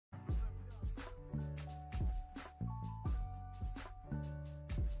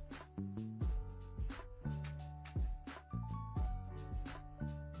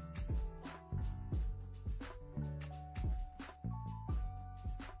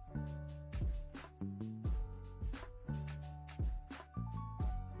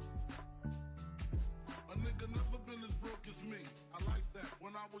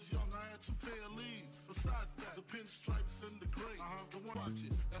I was young, I had 2 pair of leaves. Besides that, the pinstripes and the gray. The one watch it,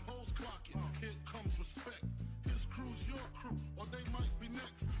 and hoes clock it. Here comes respect. His crew's your crew, or they might be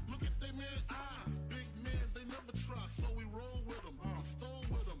next. Look at they man, big man, they never try, so we roll with them. I stole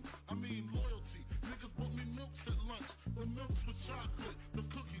with them, I mean loyalty. Niggas bought me milks at lunch. The milks with chocolate, the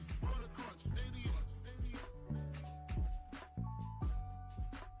cookies, butter crunch, 88.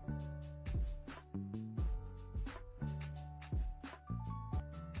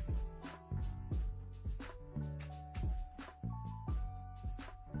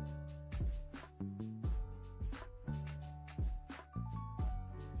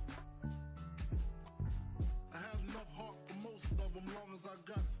 Long as I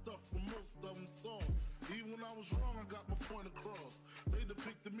got stuff for most of them soft. Even when I was wrong, I got my point across. They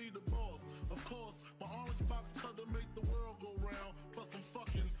depicted me the boss. Of course, my orange box cutter make the world go round. Plus I'm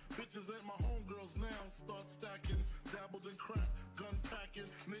fucking bitches ain't my homegirls now. Start stacking, dabbled in crack, gun packing.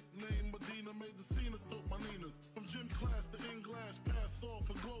 Nickname Medina, made the scenes, took my Ninas. From gym class to in-glass, pass off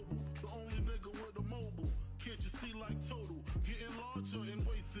for global. The only nigga with a mobile. Can't you see like total? Getting larger in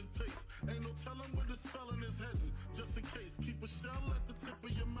waist and taste. Ain't no telling where this felon is heading. Just in case, keep a shell at the tip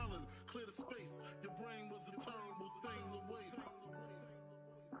of your melon. Clear the space. Your brain was a terrible thing to waste.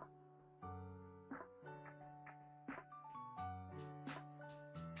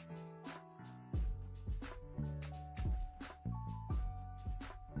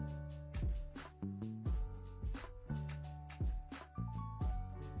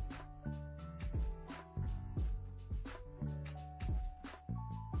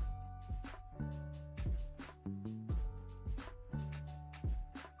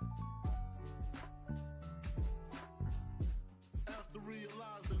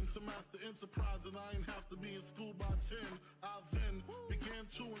 Realizing to master enterprise and I ain't have to be in school by 10. I then began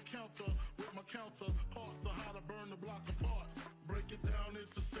to encounter with my counterparts on how to burn the block apart. Break it down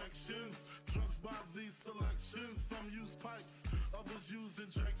into sections. Drugs by these selections. Some use pipes, others use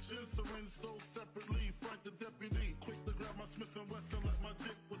injections. Syringe sold separately. Frank the deputy, quick to grab my Smith & Wesson like my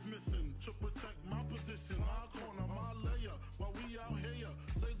dick was missing. To protect my position, my corner, my layer. While we out here,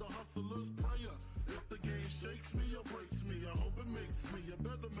 say the hustler's prayer. If the game shakes me or breaks me, I hope it makes me a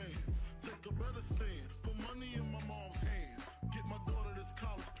better man. Take a better stand, put money in my mom's hand. Get my daughter this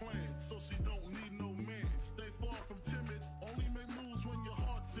college plan, so she don't need no man. Stay far from timid, only make moves when your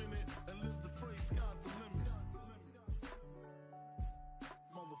heart's in it. And live the phrase, sky's the limit.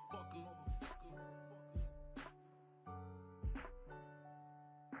 Motherfucker.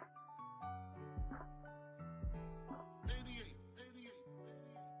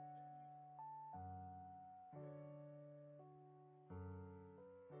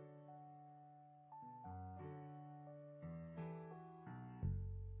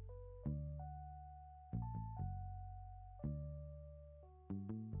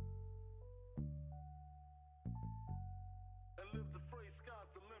 Live the phrase, sky's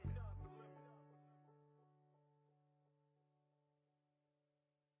the limit.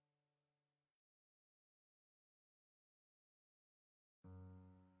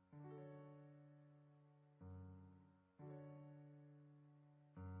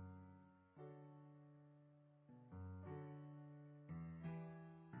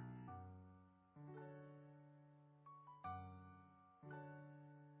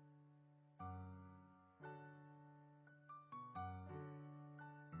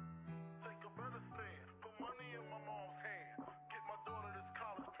 Put money in my mom's hand. Get my daughter this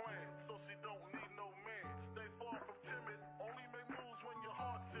college plan, so she don't need no man. Stay far from timid, only make moves when your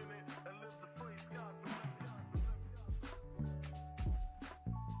heart's in it. And live the phrase, sky's the limit.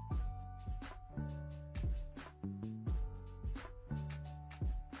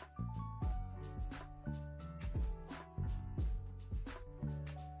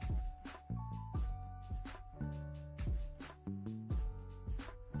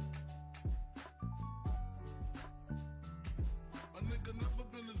 Never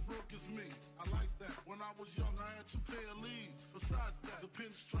been as broke as me. I like that. When I was young, I had 2 pair of leaves. Besides that, the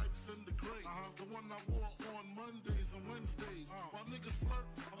pinstripes and the gray. The one I wore on Mondays and Wednesdays. While niggas flirt,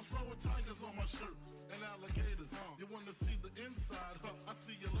 I'm throwing tigers on my shirt and alligators. You wanna see the inside? I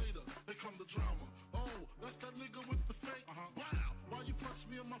see you later. Here come the drama. Oh, that's that nigga with the fake. Wow, why you punch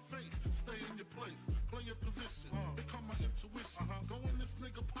me in my face? Stay in your place, play your position. Here come my intuition. Go in this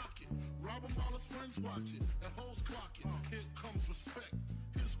nigga pocket, rob him while his friends watch it, and hoes clock it. Here comes respect.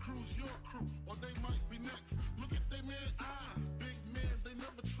 His crew's your crew, or they might be next. Look at they man, big man, they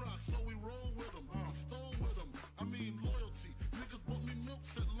never try, so we roll with them. I stole with them, I mean loyalty. Niggas bought me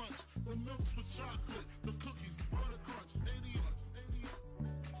milks at lunch, the milks with chocolate, the cookies, butter crunch, 88.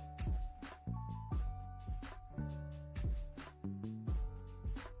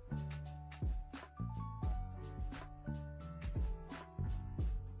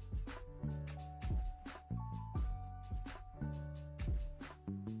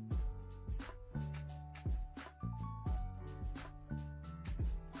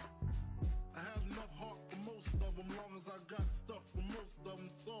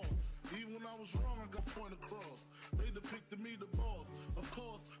 I was wrong, I got point across. They depicted me the boss. Of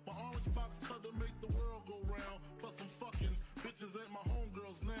course, my orange box cutter make the world go round. Plus I'm fucking bitches ain't my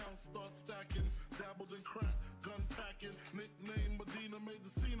homegirls now. Start stacking, dabbled in crack, gun packing. Nickname Medina, made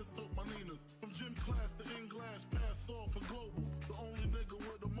the scenes, took my Ninas. From gym class to in-glass, pass off for global. The only nigga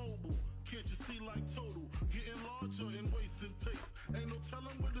with a mobile. Can't you see like total? Getting larger in waist and taste. Ain't no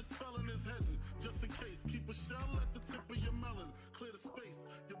telling where this felon is heading. Just in case, keep a shell at the tip of your melon. Clear the space.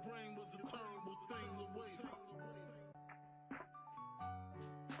 Your brain was a terrible thing to waste.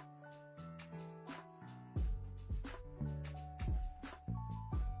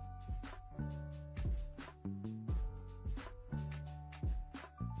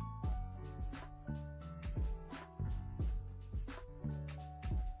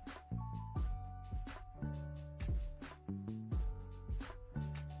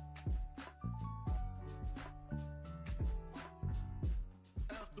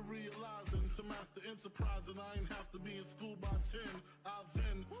 Realizing to master enterprise and I ain't have to be in school by 10. I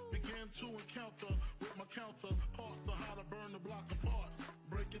then began to encounter with my counterparts of how to burn the block apart.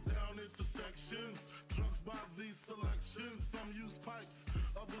 Break it down into sections. Drugs by these selections. Some use pipes,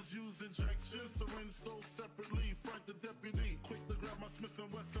 others use injections. Syringe sold separately. Frank the deputy, quick to grab my Smith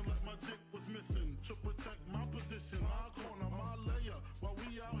 & Wesson like my dick was missing. To protect my position, my corner, my layer. While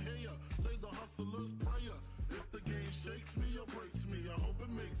we out here, say the hustler's prayer. If the game shakes me or breaks me, I hope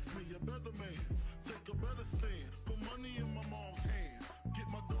it makes me a better man. Take a better stand, put money in my mom's hand. Get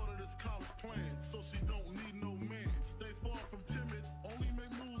my daughter this college plan, so she don't need no man. Stay far from timid, only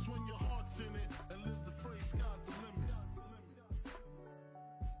make moves when your heart's in it. And live the phrase, sky's the limit.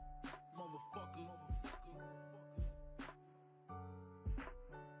 Motherfucker.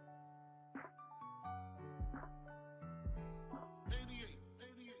 88.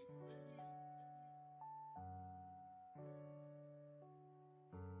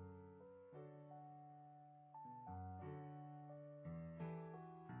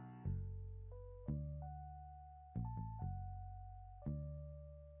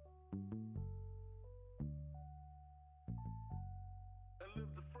 And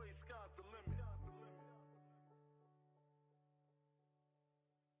live the phrase, sky's the limit.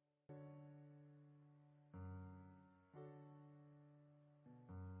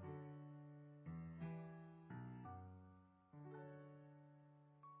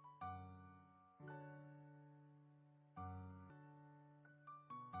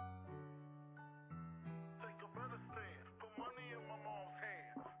 Take a better stand, put money in my mom's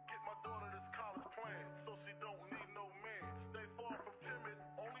hand. Get my daughter this college plan, so she don't need no man. Stay far from timid,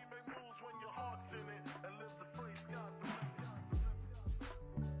 only make moves when your heart's in it. And live the phrase, sky's the limit.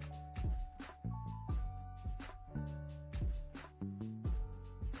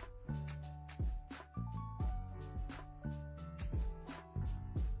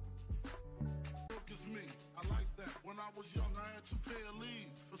 It's me, I like that. When I was young, I had 2 pair of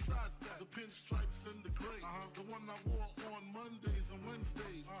leaves. Besides that, the pinstripes and the gray. The one I wore on Mondays and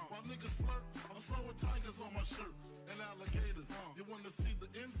Wednesdays. While niggas flirt, I'm sewing tigers on my shirt and alligators. You wanna see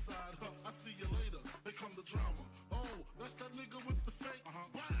the inside? I see you later. They come the drama. Oh, that's that nigga with the fake.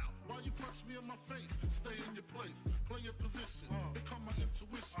 Wow, why you punch me in my face? Stay in your place, play your position. Here come my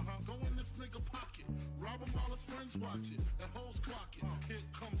intuition. Go in this nigga pocket, rob him while his friends watch it, and hoes clock it. Here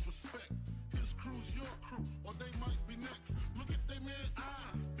comes respect. His crew's your crew, or they might be next. Look at they man,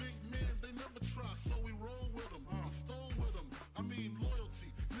 big man, they never try, so we roll with them. I stole with them, I mean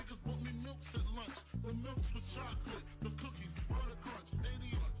loyalty. Niggas bought me milks at lunch. The milks with chocolate, the cookies, butter crunch,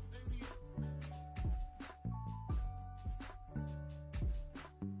 88.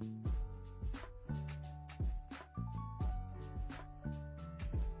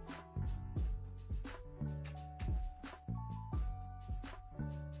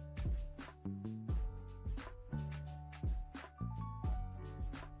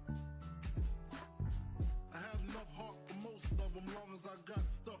 Long as I got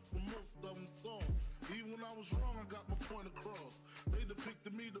stuff for most of them soft. Even when I was wrong, I got my point across. They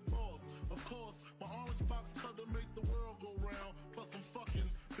depicted me the boss. Of course, my orange box cutter make the world go round. Plus I'm fucking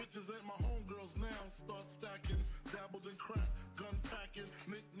bitches ain't my homegirls now. Start stacking, dabbled in crack, gun packing.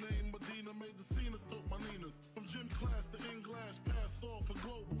 Nickname Medina, made the scenes, took my Ninas. From gym class to in-glass, pass off for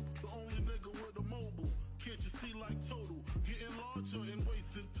global. The only nigga with a mobile. Can't you see like total? Getting larger in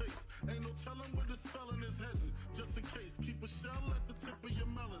waist and taste. Ain't no telling where this felon is heading. Just in case, keep a shell at the tip of your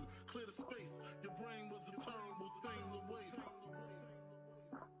melon. Clear the space. Your brain was a terrible thing to waste.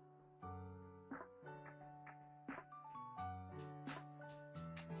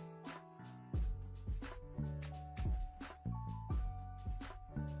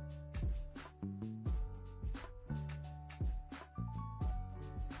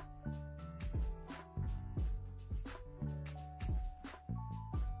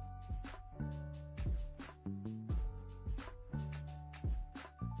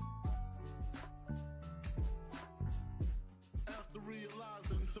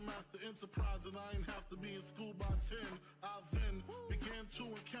 realizing to master enterprise, and I ain't have to be in school by 10. I then began to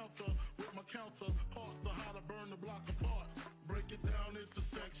encounter with my counterparts on how to burn the block apart. Break it down into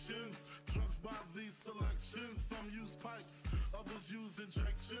sections. Drugs by these selections. Some use pipes, others use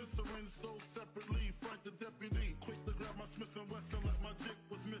injections. Syringe sold separately. Frank the deputy, quick to grab my Smith & Wesson like my dick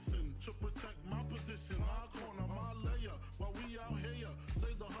was missing. To protect my position, my corner, my layer. While we out here,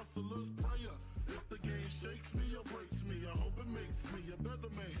 say the hustler's prayer. If the game shakes me or breaks me, I hope it makes me a better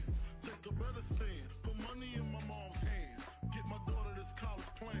man. Take a better stand, put money in my mom's hand. Get my daughter this college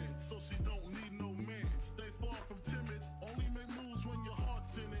plan, so she don't need no man. Stay far from timid, only make moves when your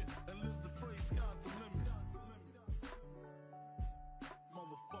heart's in it. And live the phrase, sky's the limit.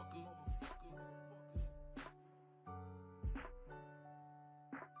 Motherfucker.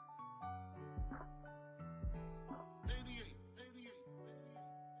 88.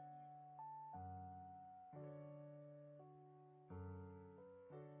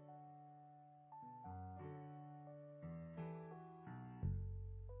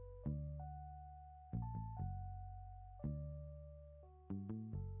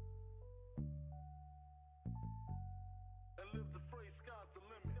 And live the phrase, sky's the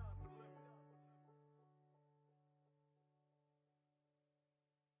limit.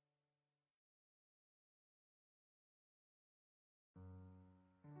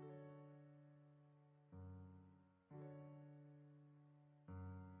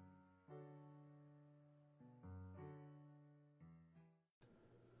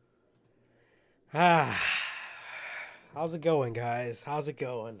 How's it going, guys? How's it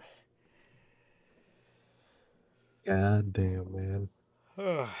going? God damn, man.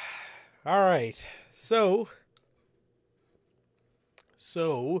 All right. So,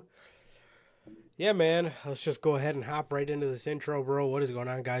 yeah, man, let's just go ahead and hop right into this intro, bro. What is going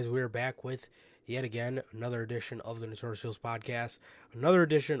on, guys? We're back with, yet again, another edition of the Notorious podcast, another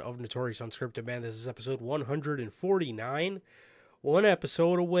edition of Notorious Unscripted, man. This is episode 149, one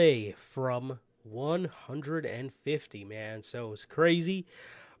episode away from 150, man. So it's crazy.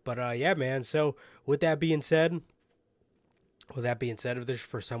 But, yeah, man. So, with that being said, if this is your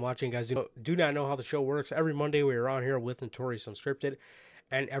first time watching, guys, do not know how the show works. Every Monday we are on here with Notorious Unscripted,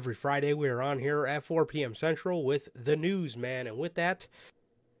 and every Friday we are on here at 4 p.m. Central with the news, man. And with that,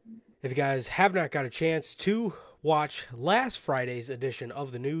 if you guys have not got a chance to watch last Friday's edition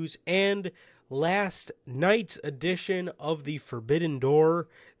of the news and last night's edition of the Forbidden Door,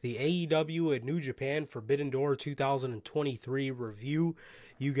 the AEW and New Japan Forbidden Door 2023 review,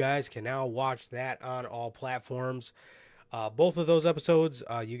 you guys can now watch that on all platforms. Both of those episodes,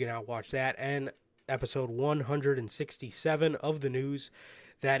 you can now watch that, and episode 167 of the news,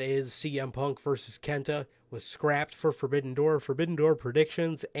 that is CM Punk versus Kenta, was scrapped for Forbidden Door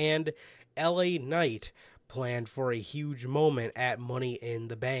predictions, and LA Knight planned for a huge moment at Money in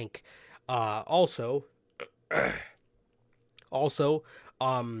the Bank. Also,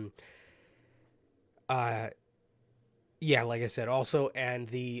 yeah, like I said, also, and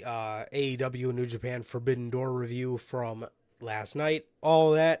the AEW and New Japan Forbidden Door review from last night.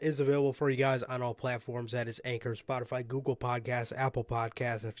 All that is available for you guys on all platforms. That is Anchor, Spotify, Google Podcasts, Apple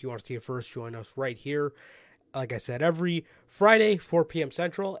Podcasts. And if you want to see it first, join us right here. Like I said, every Friday, 4 p.m.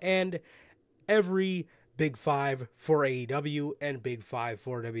 Central, and every Big 5 for AEW and Big 5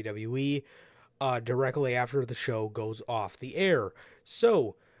 for WWE directly after the show goes off the air.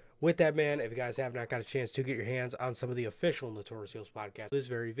 So, with that, man, if you guys have not got a chance to get your hands on some of the official Notorious podcast, this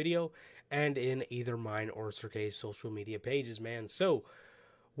very video, and in either mine or Sergey's social media pages, man. So,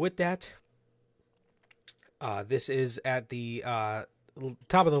 with that, this is at the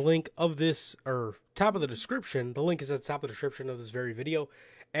top of the link of this, or top of the description. The link is at the top of the description of this very video,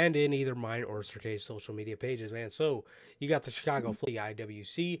 and in either mine or Sergey's social media pages, man. So, you got the Chicago Fleet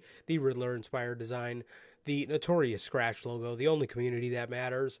IWC, the Riddler-inspired design, the Notorious Scratch logo, the only community that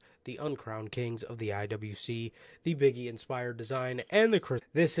matters, the Uncrowned Kings of the IWC, the Biggie-inspired design, and the Chris.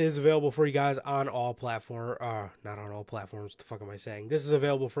 This is available for you guys on all platforms. Not on all platforms. What the fuck am I saying? This is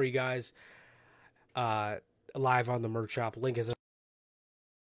available for you guys live on the merch shop. Link is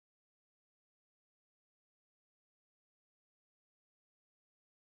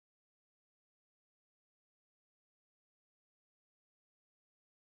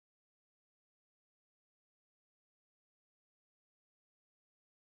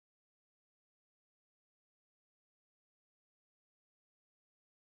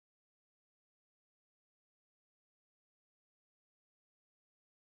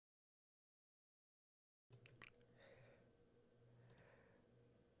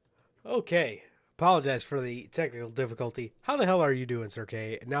okay. Apologize for the technical difficulty. How the hell are you doing, Sir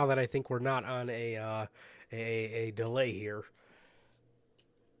K? Now that I think we're not on a delay here.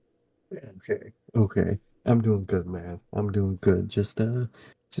 Okay. I'm doing good, man. I'm doing good. Just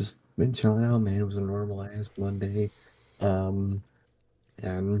been chilling out, man. It was a normal ass Monday. Um,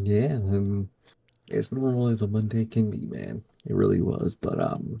 and yeah, as normal as a Monday can be, man. It really was. But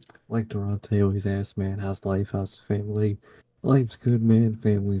like Durante always asks, man, how's life? How's the family? Life's good, man.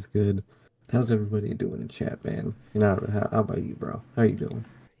 Family's good. How's everybody doing in chat, man? And how about you, bro? How you doing?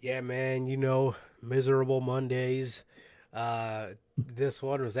 Yeah, man, miserable Mondays. This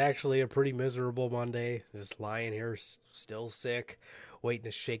one was actually a pretty miserable Monday. Just lying here, still sick, waiting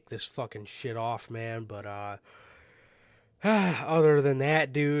to shake this fucking shit off, man. But other than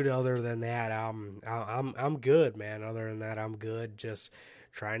that, dude, I'm good, man. Other than that, I'm good. Just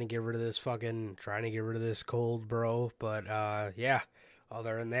trying to get rid of this cold, bro. But yeah.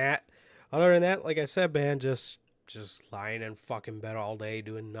 Other than that, like I said, man, just lying in fucking bed all day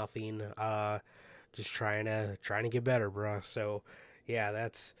doing nothing. Just trying to get better, bro. So yeah,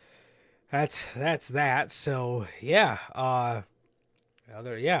 that's that. So yeah, I'm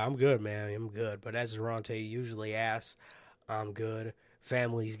good, man. I'm good. But as Durante usually asks, I'm good.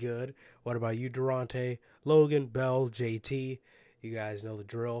 Family's good. What about you, Durante? Logan, Bell, JT? You guys know the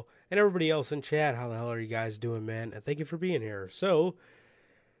drill. And everybody else in chat, how the hell are you guys doing, man? And thank you for being here. So,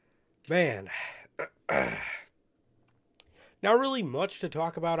 man, not really much to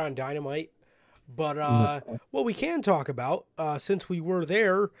talk about on Dynamite, but No. what we can talk about, since we were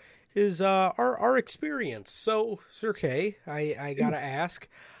there, is our experience. So, Sir K, I gotta ask,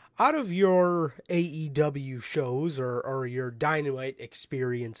 out of your AEW shows or your Dynamite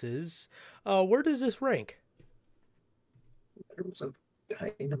experiences, where does this rank? In terms of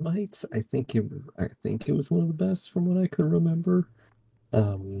Dynamite, I think it was one of the best from what I could remember.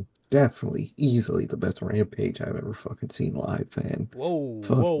 Definitely, easily the best Rampage I've ever fucking seen live, man. Whoa, whoa,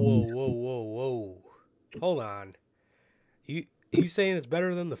 Fucking whoa, whoa, easily. whoa, whoa! Hold on, you saying it's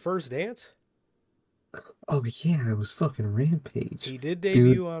better than the first dance? Oh yeah, it was fucking Rampage. He did Dude,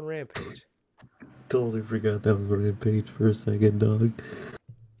 debut on Rampage. totally forgot that was Rampage for a second, dog.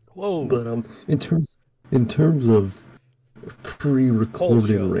 Whoa, But in terms of post pre-recorded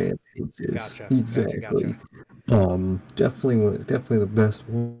show. Rampages, Gotcha, gotcha, exactly. gotcha. Definitely the best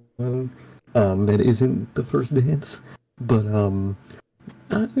one. That isn't the first dance, but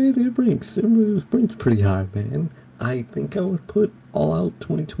it ranks pretty high, man. I think I would put All Out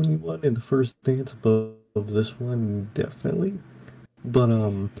 2021 in the first dance above this one, definitely. But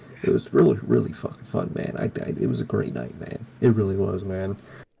it was really fucking fun, man. It was a great night, man. It really was, man.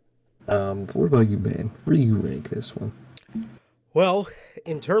 What about you, man? Where do you rank this one? Well,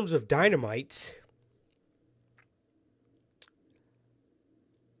 in terms of Dynamite,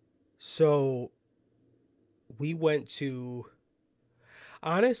 so we went to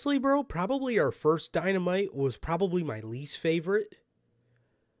honestly, bro, probably our first Dynamite was probably my least favorite.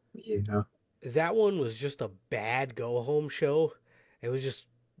 Yeah. That one was just a bad go home show. It was just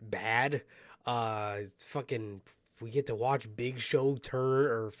bad. Fucking we get to watch Big Show turn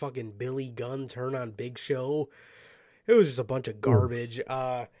or fucking Billy Gunn turn on Big Show. It was just a bunch of Oof. garbage.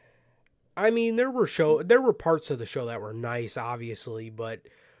 I mean, there were parts of the show that were nice, obviously, but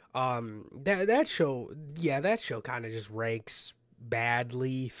that show kind of just ranks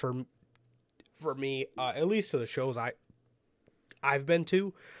badly for me, at least to the shows I've been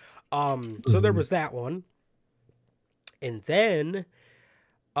to. So there Mhm. was that one, and then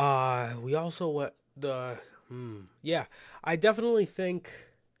we also went yeah, I definitely think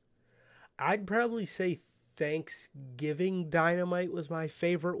I'd probably say Thanksgiving Dynamite was my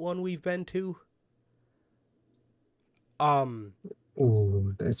favorite one we've been to. Um, Oh,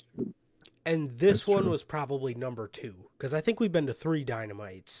 and that's this one true. was probably number two because I think we've been to three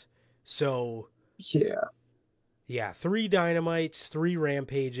Dynamites. So Yeah. yeah, three Dynamites, three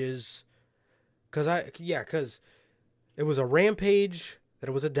Rampages. Because it was a Rampage, then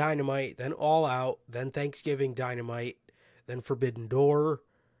it was a Dynamite, then All Out, then Thanksgiving Dynamite, then Forbidden Door,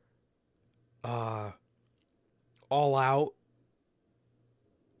 uh, All Out,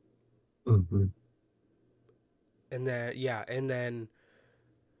 Hmm. and then yeah, and then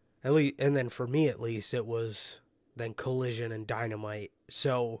at least, and then for me at least, it was then Collision and Dynamite.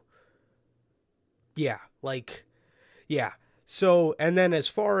 So yeah, like yeah. So and then as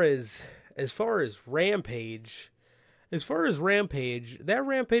far as Rampage, that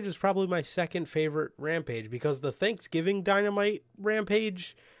Rampage is probably my second favorite Rampage because the Thanksgiving Dynamite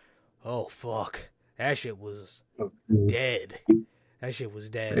Rampage, oh fuck, that shit was dead. That shit was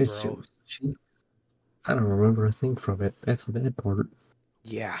dead, That shit bro. was cheap. I don't remember a thing from it. That's the bad part.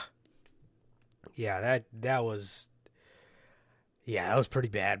 Yeah, yeah, that was pretty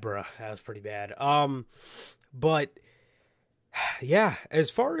bad, bro. That was pretty bad. But Yeah, as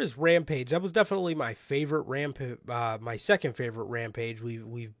far as Rampage, that was definitely my favorite Rampage, my second favorite Rampage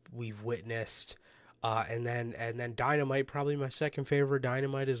we've witnessed, and then Dynamite, probably my second favorite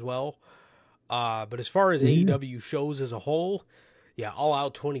Dynamite as well. But as far as Yeah. AEW shows as a whole, yeah, All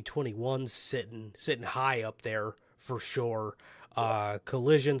Out 2021 sitting high up there for sure.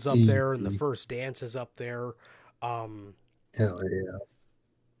 Collision's up there, and the Easy. First Dance is up there. Um, Hell yeah.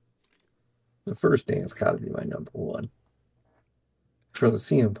 The first dance gotta be my number one. For the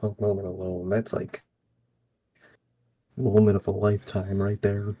CM Punk moment alone, that's like moment of a lifetime right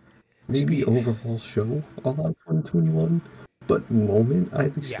there. Maybe yeah, overall show all out 2021, but moment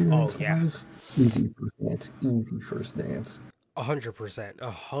I've yeah, oh experienced yeah, live, easy first dance, easy first dance. 100%,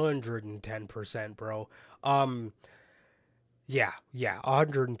 110%, bro. Um, yeah,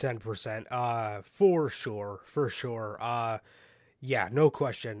 110%. For sure, for sure. Yeah, no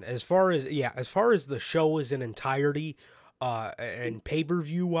question. As far as the show as an entirety, and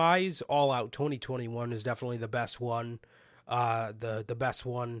pay-per-view wise, All Out 2021 is definitely the best one. The best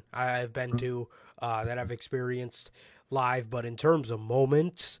one I've been to, that I've experienced live. But in terms of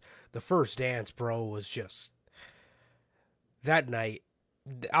moments, the First Dance, bro, was just that night.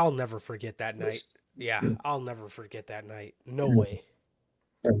 I'll never forget that night. Yeah, I'll never forget that night. No way.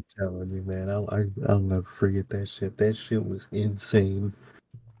 I'm telling you, man, I'll never forget that shit. That shit was insane.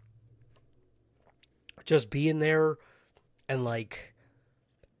 Just being there and like,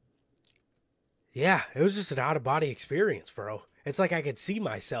 yeah, it was just an out of body experience, bro. It's like I could see It,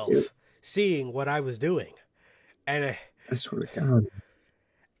 myself seeing what I was doing. And I swear to God,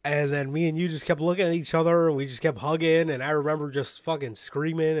 and then me and you just kept looking at each other and we just kept hugging, and I remember just fucking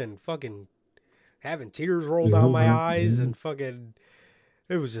screaming and fucking having tears roll you down know my what? eyes, Yeah, and fucking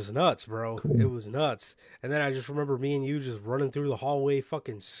it was just nuts, bro. It cool. was nuts. And then I just remember me and you just running through the hallway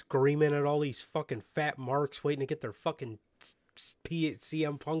fucking screaming at all these fucking fat marks waiting to get their fucking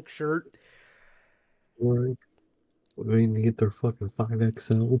CM Punk shirt. Right. Waiting to get their fucking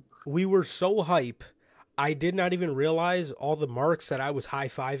 5XL. We were so hype. I did not even realize all the marks that I was high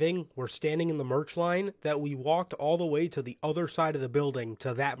fiving were standing in the merch line, that we walked all the way to the other side of the building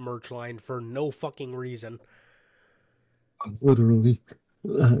to that merch line for no fucking reason. Literally,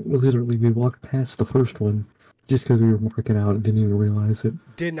 literally, we walked past the first one just because we were marking out and didn't even realize it.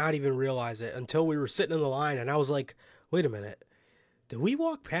 Did not even realize it until we were sitting in the line, and I was like, wait a minute, did we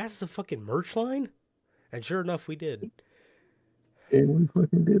walk past the fucking merch line? And sure enough, we did. And we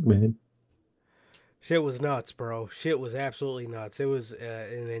fucking did, man. Shit was nuts, bro. Shit was absolutely nuts. It was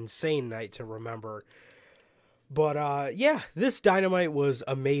an insane night to remember. But yeah, this Dynamite was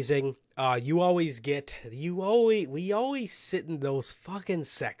amazing. We always sit in those fucking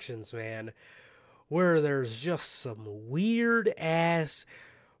sections, man, where there's just some weird ass.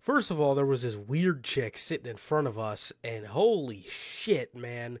 First of all, there was this weird chick sitting in front of us, and holy shit,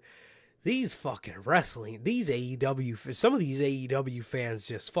 man. These fucking wrestling, these AEW, some of these AEW fans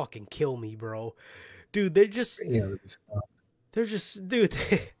just fucking kill me, bro. Dude, Yeah, dude,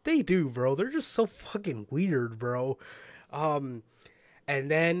 they do, bro. They're just so fucking weird, bro. Um, and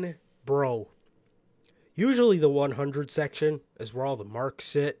then, bro, usually the 100 section is where all the marks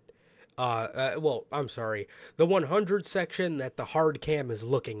sit. Well, I'm sorry, the 100 section that the hard cam is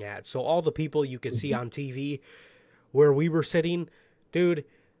looking at. So all the people you could see on TV where we were sitting, dude.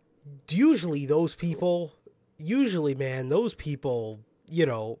 Usually, man, those people,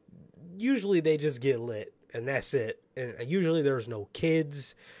 usually they just get lit and that's it. And usually there's no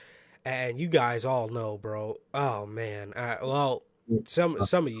kids, and you guys all know, bro. Oh man, well, some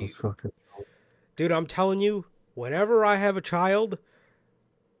of you, was fucking. dude, I'm telling you, whenever I have a child,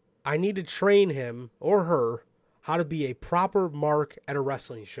 I need to train him or her how to be a proper mark at a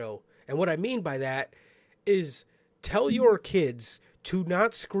wrestling show. And what I mean by that is tell your kids to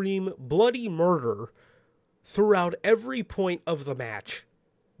not scream bloody murder throughout every point of the match.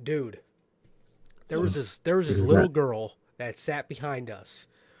 Dude, there was this little girl that sat behind us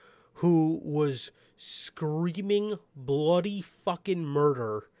who was screaming bloody fucking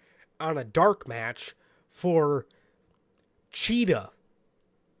murder on a dark match for Cheetah.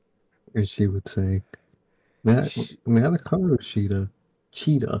 And she would say, not, not a Karo Cheetah,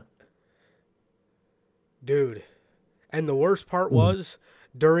 Cheetah. Dude. And the worst part Mm. was,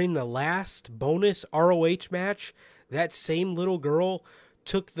 during the last bonus ROH match, that same little girl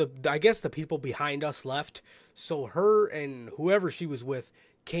took I guess the people behind us left, so her and whoever she was with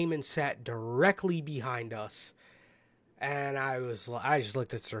came and sat directly behind us. And I just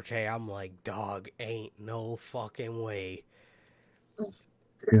looked at Sir K. I'm like, dog, ain't no fucking way.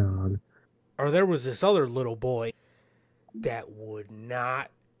 God. Or there was this other little boy that would not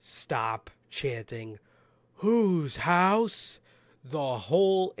stop chanting, whose house? The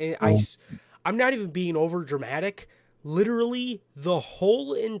whole, Oh, I'm not even being over dramatic. Literally, the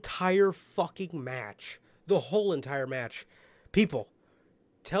whole entire fucking match. The whole entire match. People,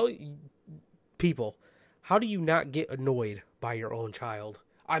 tell people, how do you not get annoyed by your own child?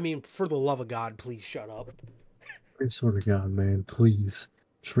 I mean, for the love of God, please shut up. I swear to God, man, please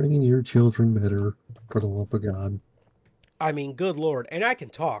train your children better for the love of God. I mean, good Lord. And I can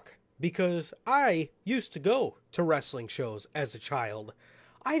talk because I used to go to wrestling shows as a child.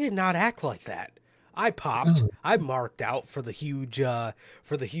 I did not act like that. I popped. Oh, I marked out for the huge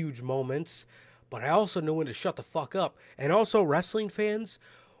moments, but I also knew when to shut the fuck up. And also, wrestling fans,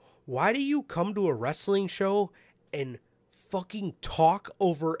 why do you come to a wrestling show and fucking talk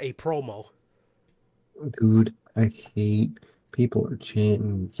over a promo? dude, I hate people are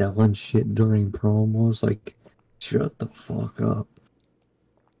chanting, yelling shit during promos. Like, shut the fuck up.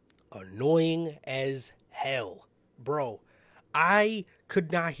 Annoying as hell. Bro, I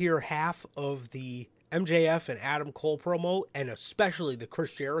could not hear half of the MJF and Adam Cole promo, and especially the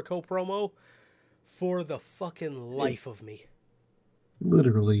Chris Jericho promo, for the fucking life of me.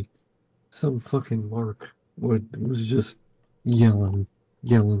 Literally, some fucking mark was just yelling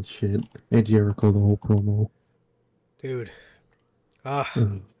shit at Jericho the whole promo. Dude,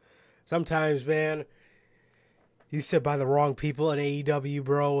 Ugh. sometimes, man, you sit by the wrong people in AEW,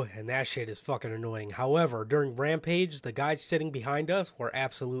 bro, and that shit is fucking annoying. However, during Rampage, the guys sitting behind us were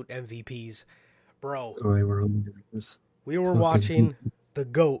absolute MVPs. Bro, Oh, they were hilarious. we were Fucking watching the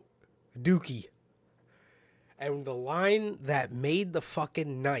GOAT, Dookie, and the line that made the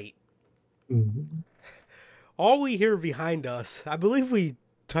fucking night. Mhm. All we hear behind us, I believe we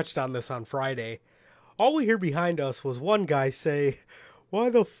touched on this on Friday. All we hear behind us was one guy say, "Why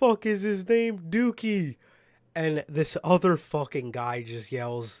the fuck is his name Dookie?" And this other fucking guy just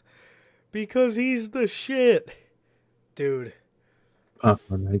yells, "Because he's the shit." Dude, Oh,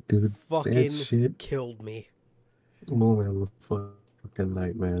 night, dude. That fucking shit, killed me. moment of the fucking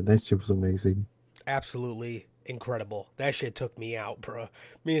night, man. That shit was amazing. Absolutely incredible. That shit took me out, bro.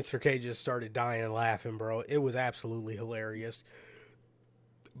 Me and Sir K just started dying laughing, bro. It was absolutely hilarious.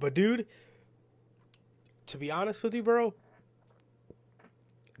 But dude, to be honest with you, bro,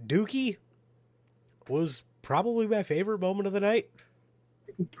 Dookie was probably my favorite moment of the night.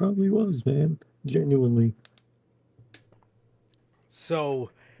 It probably was, man. Genuinely. So,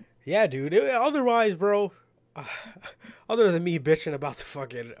 yeah, dude. Otherwise, bro, uh, other than me bitching about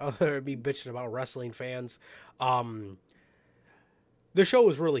other than me bitching about wrestling fans, um, the show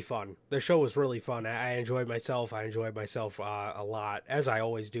was really fun. The show was really fun. I enjoyed myself. I enjoyed myself a lot, as I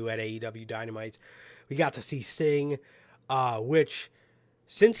always do at AEW Dynamite. We got to see Sting, which,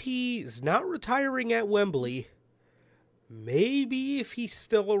 since he's not retiring at Wembley, maybe if he's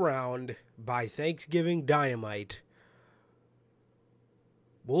still around by Thanksgiving Dynamite,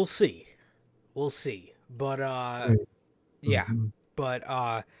 we'll see. We'll see. But, Right. yeah. Mhm.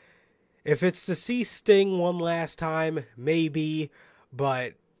 But, if it's to see Sting one last time, maybe.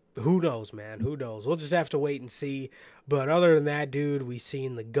 But who knows, man? Who knows? We'll just have to wait and see. But other than that, dude, we've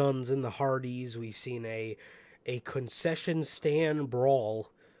seen the Guns and the Hardys. We've seen a concession stand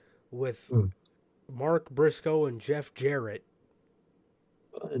brawl with Mm. Mark Briscoe and Jeff Jarrett.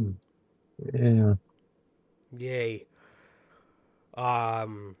 Fun. Yeah. Yay.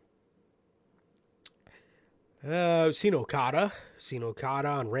 Um, we've seen Okada. Seen Okada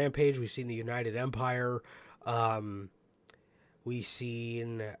on Rampage. We've seen the United Empire. We've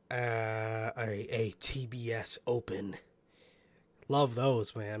seen a TBS Open. Love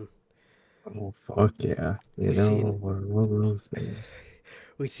those, man. Oh, fuck yeah. You We know, seen one of those things.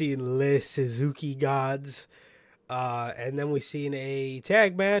 we seen Le Suzuki Gods. And then we seen a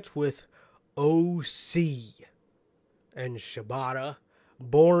tag match with OC and Shibata,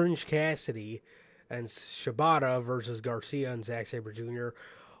 Orange Cassidy, and Shibata versus Garcia and Zack Sabre Jr.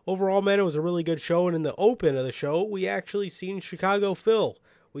 Overall, man, it was a really good show. And in the open of the show, we actually seen Chicago Phil.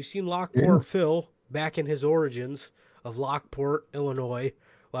 We've seen Yeah. Lockport Phil back in his origins of Lockport, Illinois.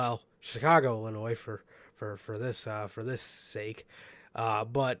 Well, Chicago, Illinois for this sake.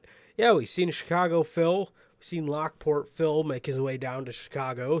 But yeah, we've seen Chicago Phil. We've seen Lockport Phil make his way down to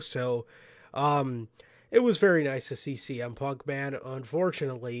Chicago. So, it was very nice to see CM Punk, man.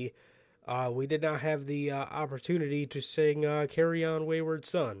 Unfortunately, we did not have the opportunity to sing "Carry On, Wayward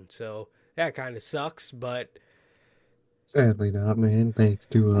Son," so that kind of sucks. But Sadly not, man. Thanks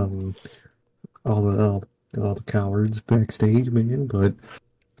to all the all, all the cowards backstage, man. But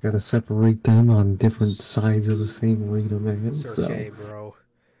gotta separate them on different sides of the same arena, man. Sir So K, bro,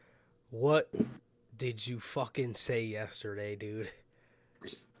 what did you fucking say yesterday, dude?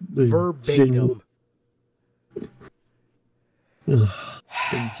 the genu- Verbatim.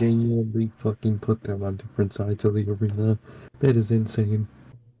 They genuinely fucking put them on different sides of the arena. That is insane.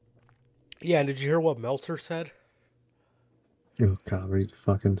 Yeah, and did you hear what Meltzer said? Oh god, what did you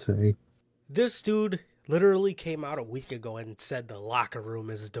fucking say? This dude literally came out a week ago and said the locker room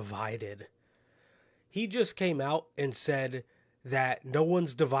is divided. He just came out and said that no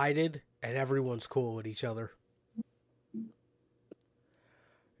one's divided and everyone's cool with each other.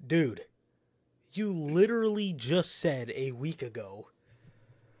 Dude, you literally just said a week ago.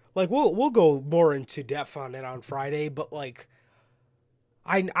 Like we'll go more into depth on it on Friday, but like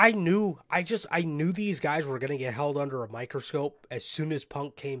I knew these guys were gonna get held under a microscope as soon as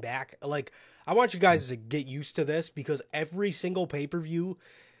Punk came back. Like I want you guys to get used to this because every single pay-per-view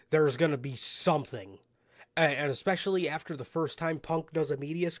there's gonna be something. And especially after the first time Punk does a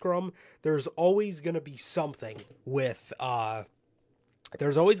media scrum, there's always gonna be something with oh,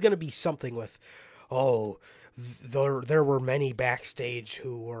 there were many backstage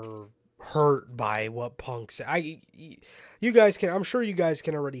who were hurt by what Punk said. I'm sure you guys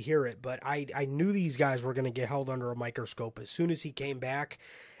can already hear it, but I knew these guys were going to get held under a microscope as soon as he came back,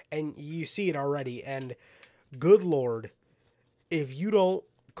 and you see it already. And good Lord, if you don't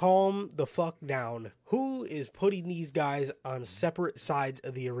calm the fuck down, who is putting these guys on separate sides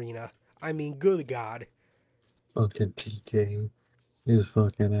of the arena? I mean, good God. Fucking TK. His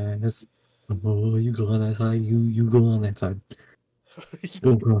fucking ass. Oh, you go on that side, you go on that side.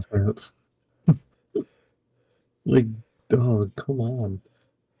 Don't cross paths. Like, dog, come on.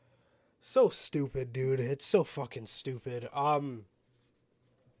 So stupid, dude. It's so fucking stupid.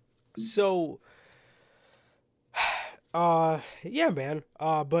 So yeah, man.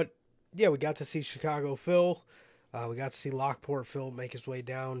 But yeah, we got to see Chicago Phil. We got to see Lockport Phil make his way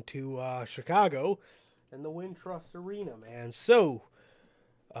down to Chicago and the Wintrust Arena, man. So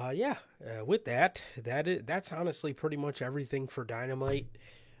yeah, with that's honestly pretty much everything for Dynamite.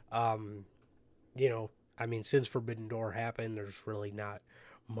 You know, I mean, since Forbidden Door happened, there's really not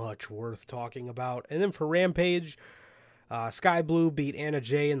much worth talking about. And then for Rampage, Sky Blue beat Anna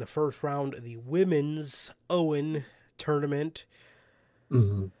Jay in the first round of the Women's Owen tournament.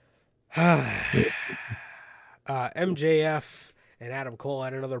 Mm-hmm. MJF and Adam Cole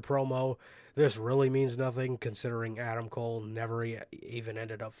had another promo. This really means nothing considering Adam Cole never even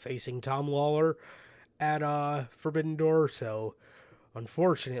ended up facing Tom Lawler at Forbidden Door. So,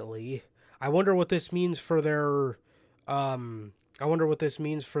 unfortunately, I wonder what this means for their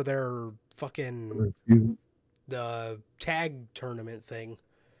fucking the tag tournament thing.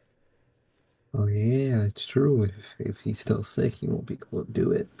 Oh yeah, it's true. If he's still sick, he won't be able to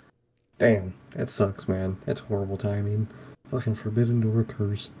do it. Damn, that sucks, man. That's horrible timing. Fucking Forbidden Door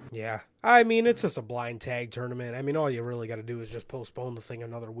curse. Yeah. I mean, it's just a blind tag tournament. I mean, all you really got to do is just postpone the thing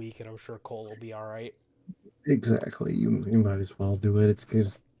another week, and I'm sure Cole will be all right. Exactly. You might as well do it. It's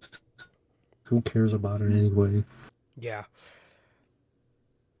good. Who cares about it anyway? Yeah.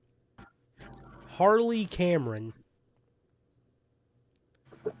 Harley Cameron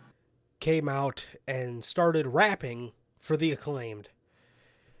came out and started rapping for the Acclaimed.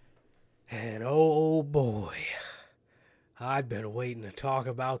 And oh boy, I've been waiting to talk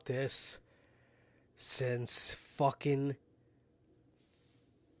about this since fucking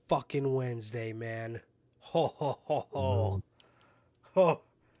Wednesday, man. Ho ho ho ho. Ho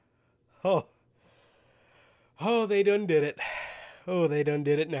ho. Oh, they done did it. Oh, they done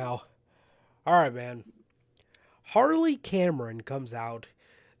did it now. Alright, man. Harley Cameron comes out,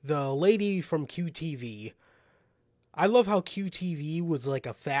 the lady from QTV. I love how QTV was like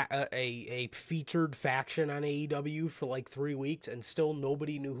a featured faction on AEW for like 3 weeks, and still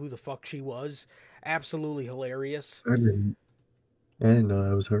nobody knew who the fuck she was. Absolutely hilarious. I didn't know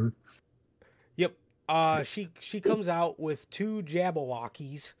that was her. Yep. She comes out with 2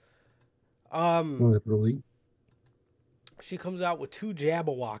 Jabberwockies. Literally. She comes out with 2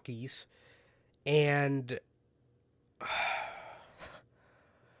 Jabberwockies, and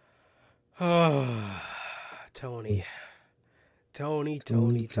Tony.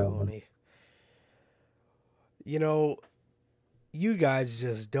 You know, you guys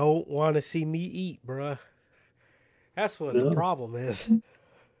just don't want to see me eat, bruh. That's what the problem is.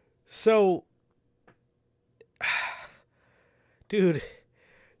 So, dude,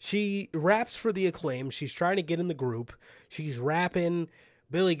 she raps for the Acclaim. She's trying to get in the group. She's rapping.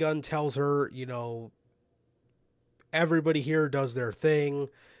 Billy Gunn tells her, you know, everybody here does their thing.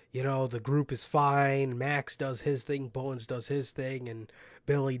 You know, the group is fine. Max does his thing. Bowens does his thing. And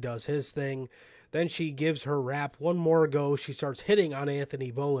Billy does his thing. Then she gives her rap one more go. She starts hitting on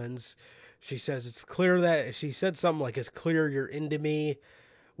Anthony Bowens. She says, it's clear that... She said something like, it's clear you're into me.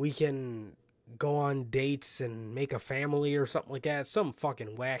 We can go on dates and make a family or something like that. Some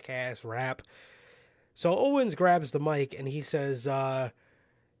fucking whack ass rap. So Owens grabs the mic and he says, cut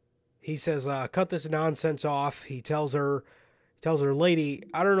this nonsense off. He tells her, lady,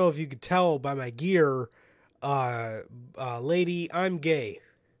 I don't know if you could tell by my gear, lady, I'm gay.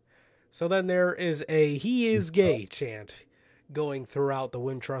 So then there is a he is gay chant going throughout the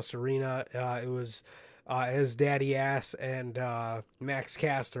Wintrust Arena. It was his daddy ass and Max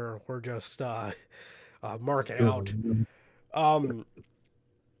Caster were just marking out.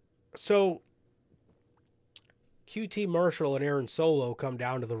 So QT Marshall and Aaron Solo come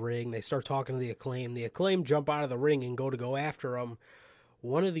down to the ring. They start talking to the Acclaim. The Acclaim jump out of the ring and go after him.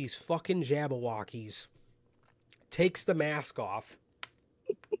 One of these fucking Jabberwockies takes the mask off.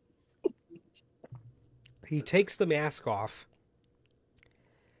 He takes the mask off.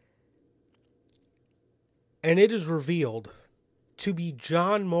 And it is revealed to be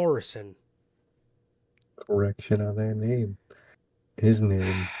John Morrison. Correction on that name. His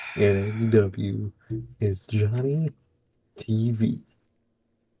name in AEW is Johnny TV.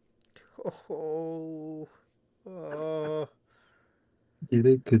 Oh. Get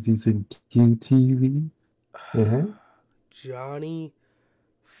it? Because he's in QTV? Uh-huh. Johnny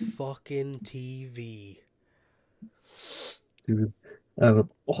fucking TV. Dude, out of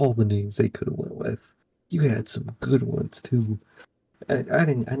all the names they could have went with, you had some good ones too. I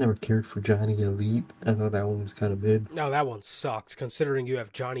never cared for Johnny Elite. I thought that one was kind of mid. No, that one sucks, considering you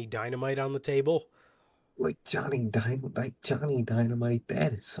have Johnny Dynamite on the table. Like Johnny Dynamite,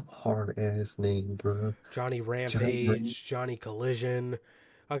 that is some hard ass name, bro. Johnny Rampage, Johnny Collision.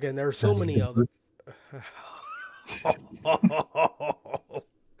 Again, there are so many other.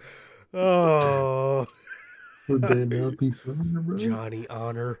 Oh. Would that not be fun, bro? Johnny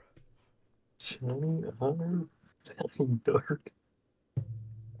Honor. Johnny Honor? Johnny Dark.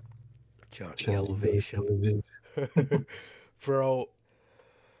 Johnny Elevation. Bro.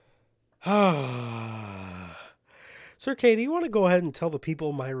 Sir K, do you want to go ahead and tell the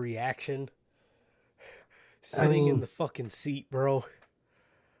people my reaction? Sitting in the fucking seat, bro.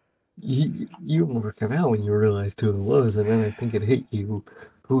 You were working out when you realized who it was, and then I think it hit you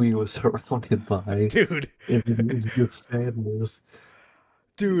who he was surrounded by. Dude. It was just sadness.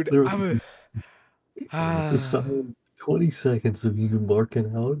 Dude, there was the solid 20 seconds of you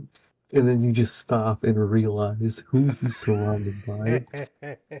barking out, and then you just stop and realize who he's surrounded by.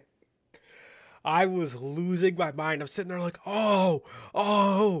 I was losing my mind. I'm sitting there like, oh,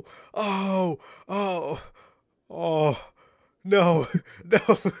 no.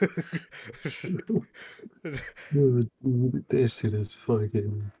 Dude, that shit is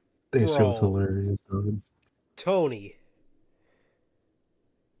fucking, that show's hilarious, dude. Tony.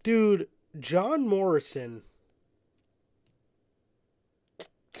 Dude, John Morrison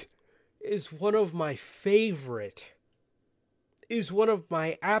is one of my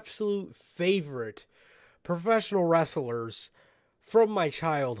absolute favorite professional wrestlers from my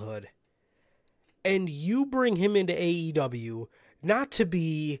childhood. And you bring him into AEW not to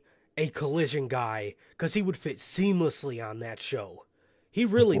be a Collision guy, because he would fit seamlessly on that show. He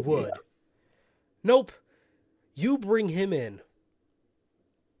really would. Yeah. Nope. You bring him in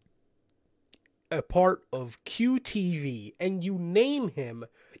a part of QTV, and you name him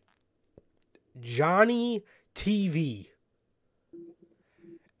Johnny TV.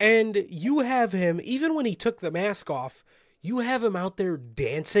 And you have him, even when he took the mask off, you have him out there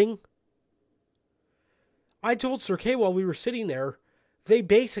dancing. I told Sir K while we were sitting there, they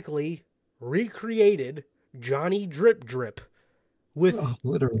basically recreated Johnny Drip Drip with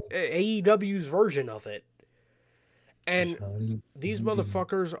AEW's version of it. And these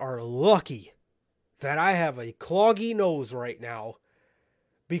motherfuckers are lucky that I have a cloggy nose right now,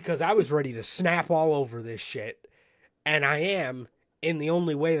 because I was ready to snap all over this shit. And I am, in the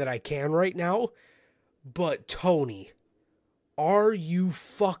only way that I can right now. But Tony, are you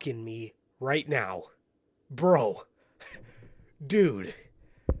fucking me right now? Bro. Dude.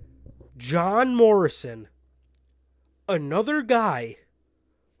 John Morrison. Another guy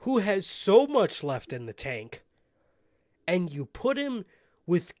who has so much left in the tank. And you put him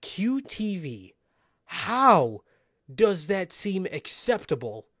with QTV. How does that seem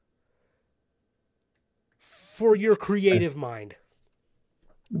acceptable for your creative mind?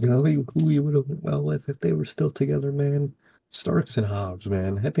 You know who you would have went well with if they were still together, man? Starks and Hobbs,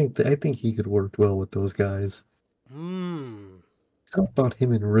 man. I think he could work well with those guys. Something about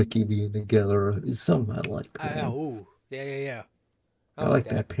him and Ricky being together is something I like. Yeah. I like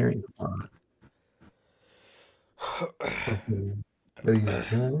that pairing a lot. But he's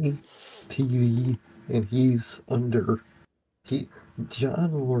Johnny TV, and he's under He,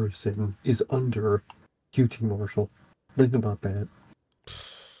 John Morrison is under QT Marshall. Think about that.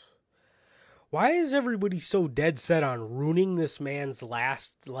 Why is everybody so dead set on ruining this man's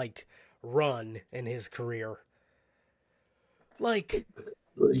last, run in his career? Like,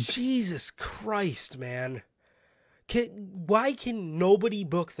 Jesus Christ, man. Why can nobody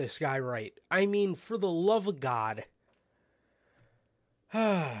book this guy right? I mean, for the love of God.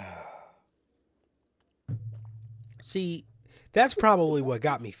 See, that's probably what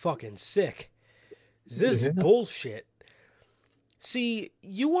got me fucking sick. Is this bullshit. See,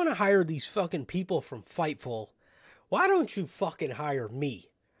 you want to hire these fucking people from Fightful. Why don't you fucking hire me?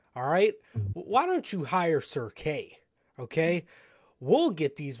 All right? Why don't you hire Sir K? Okay? We'll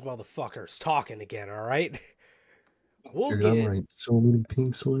get these motherfuckers talking again, all right? I'm right. So many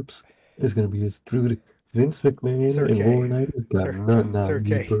pink slips. It's going to be his dude. Vince McMahon Sir and K. Laurinaitis got nothing Sir on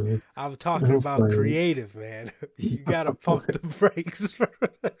K. you, bro. I'm talking about creative, man. You gotta pump the brakes.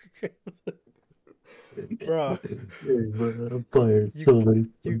 Bro, I'm fired.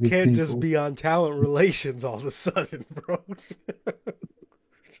 You can't just be on talent relations all of a sudden, bro.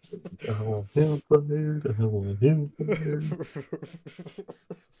 I want him fired. I want him fired.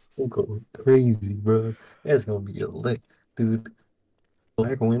 I'm going crazy, bro. That's gonna be a lick, dude.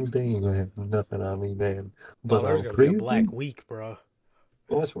 Black Wednesday ain't gonna have nothing on me, man. But there's gonna be a Black Week, bro.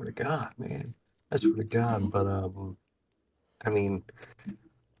 I swear to God, man. I swear to God. But I mean,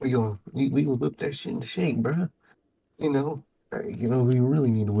 we gonna whip that shit into shape, bro. You know, we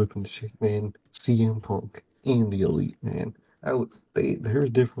really need to whip into shape, man. CM Punk and the Elite, man. Their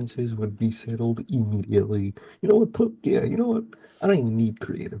differences would be settled immediately. You know what? You know what? I don't even need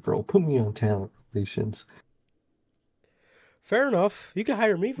creative, bro. Put me on talent relations. Fair enough. You can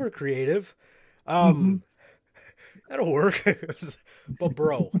hire me for creative. That'll work. But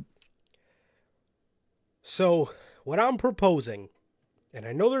bro, so what I'm proposing, and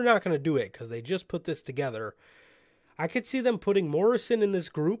I know they're not going to do it because they just put this together, I could see them putting Morrison in this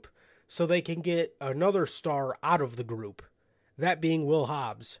group so they can get another star out of the group, that being Will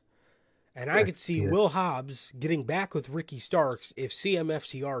Hobbs. And I could see Will Hobbs getting back with Ricky Starks if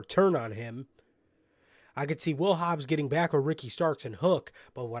CMFTR turn on him. I could see Will Hobbs getting back with Ricky Starks and Hook.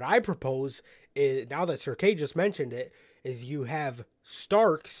 But what I propose is, now that Sir K just mentioned it, is you have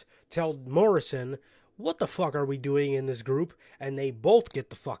Starks tell Morrison, what the fuck are we doing in this group? And they both get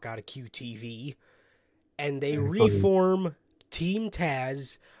the fuck out of QTV. And they reform Team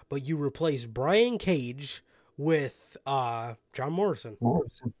Taz, but you replace Brian Cage with John Morrison.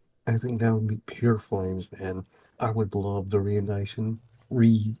 I think that would be pure flames, man. I would love the reuniting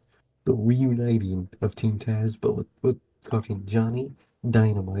of Team Taz, but with fucking Johnny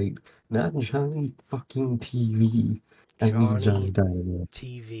Dynamite, not Johnny fucking TV. I mean Johnny Dynamite.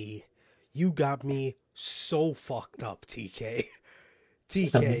 TV. You got me so fucked up, TK.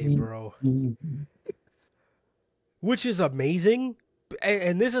 TK, bro. Which is amazing.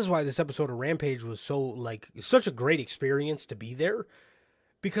 And this is why this episode of Rampage was such a great experience to be there.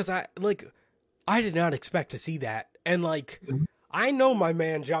 Because I did not expect to see that. And I know my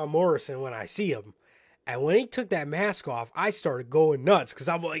man John Morrison when I see him. And when he took that mask off, I started going nuts. Because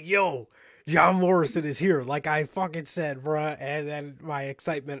I'm like, yo, John Morrison is here. Like I fucking said, bruh. And then my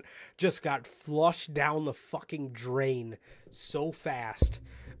excitement just got flushed down the fucking drain so fast.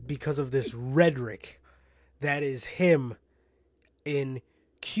 Because of this rhetoric that is him in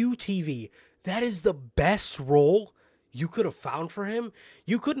QTV. That is the best role you could have found for him.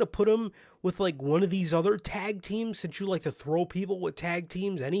 You couldn't have put him with one of these other tag teams, since you like to throw people with tag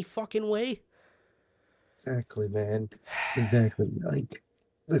teams any fucking way. Exactly, man. Exactly.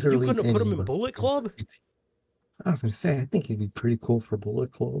 Literally, you couldn't have put him in Bullet Club. I was gonna say, I think it'd be pretty cool for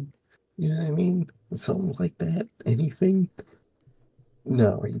Bullet Club. You know what I mean? Something like that. Anything.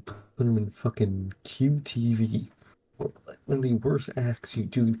 No, you put him in fucking QTV. When the worst acts you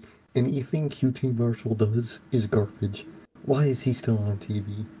do, anything QT Marshall does is garbage. Why is he still on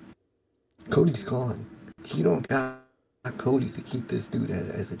TV? Cody's gone. You don't got Cody to keep this dude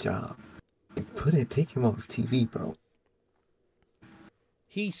as a job. Take him off TV, bro.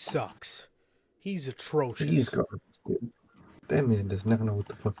 He sucks. He's atrocious. He's garbage, dude. That man does not know what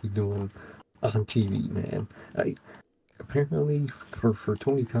the fuck he's doing on TV, man. Apparently, for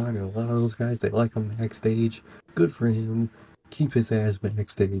Tony Khan and a lot of those guys, they like him backstage. Good for him. Keep his ass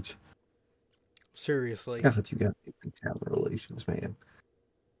backstage. Seriously. God, you got big talent relations, man.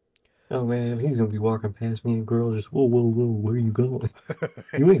 Oh, man, he's going to be walking past me and girls just, whoa, whoa, whoa, where are you going?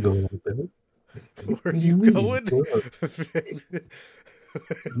 You ain't going like that. Where are you going?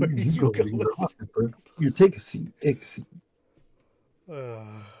 Where are you going? Rocking, bro. You take a seat. Take a seat.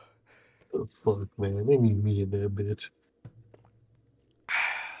 The fuck, man? They need me in that bitch.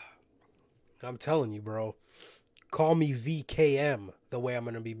 I'm telling you, bro. Call me VKM the way I'm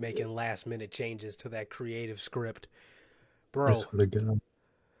going to be making last minute changes to that creative script. I Bro. swear to God.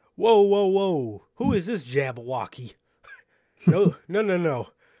 Whoa, whoa, whoa. Who is this Jabberwocky? No, no, no, no.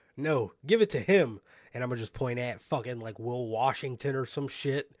 No, give it to him. And I'm going to just point at fucking like Will Washington or some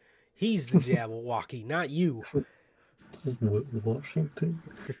shit. He's the Jabberwocky, not you. Washington?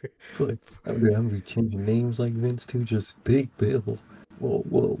 Like, I'm gonna be changing names like Vince too. Just Big Bill. Whoa,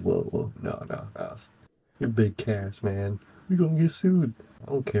 whoa, whoa, whoa. No, no, no. You're Big Cass, man. You're gonna get sued.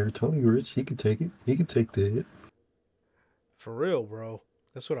 I don't care. Tony Rich, he can take it. He can take the hit. For real, bro.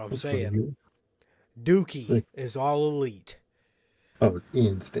 That's what I'm That's what I saying. do. Dookie Like, is all elite. oh,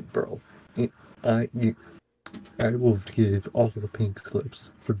 instant, bro. I, you, I will give all the pink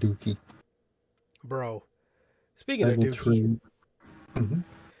slips for Dookie. Bro. Speaking I of will Dookie. trade. Mm-hmm.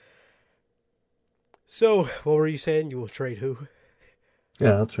 So, what were you saying? You will trade who?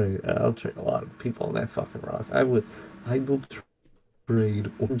 Yeah, I'll trade. I'll trade a lot of people on that fucking rock. I will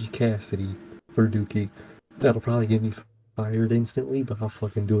trade Orange Cassidy for Dookie. That'll probably get me fired instantly, but I'll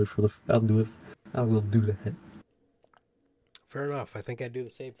fucking do it for the. I'll do it. I will do that. Fair enough. I think I'd do the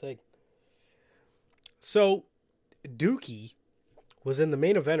same thing. So, Dookie was in the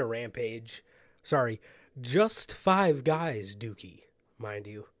main event of Rampage. Sorry, just 5 guys, Dookie, mind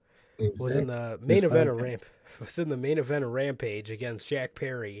you, was in the main event of Rampage against Jack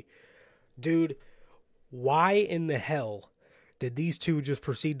Perry. Dude, why in the hell did these two just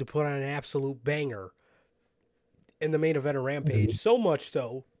proceed to put on an absolute banger in the main event of Rampage? So much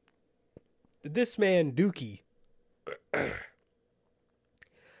so that this man, Dookie,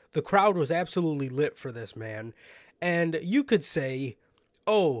 the crowd was absolutely lit for this man. And you could say,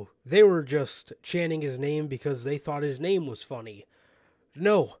 oh, they were just chanting his name because they thought his name was funny.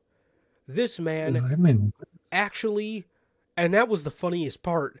 No, this man actually, and that was the funniest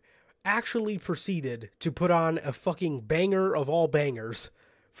part, actually proceeded to put on a fucking banger of all bangers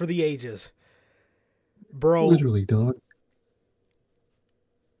for the ages. Bro. Literally, dog.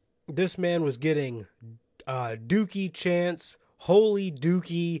 This man was getting Dookie chants, holy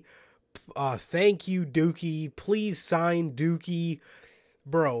Dookie, thank you Dookie, please sign Dookie.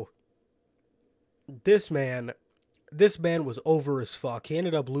 Bro, this man was over as fuck. He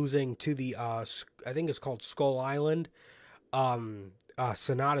ended up losing to the I think it's called Skull Island,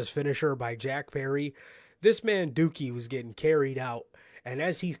 Sonata's finisher by Jack Perry. This man Dookie was getting carried out, and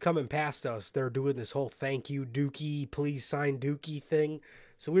as he's coming past us, they're doing this whole thank you Dookie, please sign Dookie thing.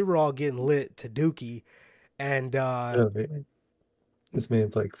 So we were all getting lit to Dookie, and man. This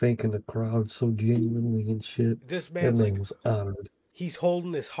man's like thanking the crowd so genuinely and shit. This man's that man like was honored. He's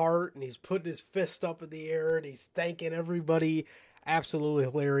holding his heart and he's putting his fist up in the air and he's thanking everybody. Absolutely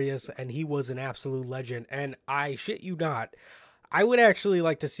hilarious, and he was an absolute legend. And I shit you not, I would actually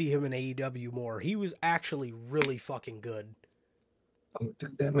like to see him in AEW more. He was actually really fucking good. Oh,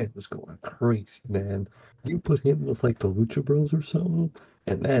 dude, that man was going crazy, man. You put him with like the Lucha Bros or something,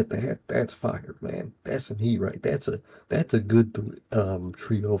 and that's fire, man. That's a heat, right? That's a good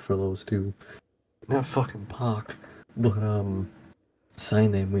trio for those two. Not fucking Pac, but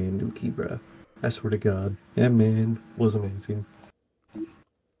sign that man Dookie, bro. I swear to God, that man was amazing.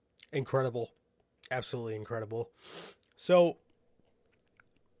 Incredible, absolutely incredible. So,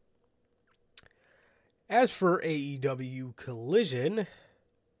 as for AEW Collision,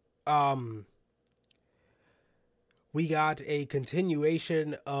 we got a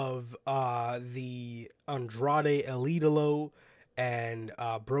continuation of the Andrade El Idolo and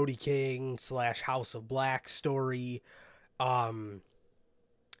Brody King / House of Black story.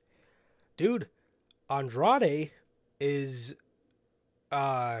 Dude, Andrade is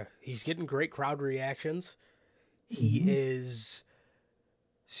he's getting great crowd reactions. He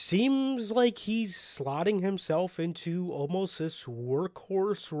seems like he's slotting himself into almost this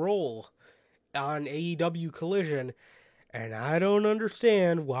workhorse role on AEW Collision, and I don't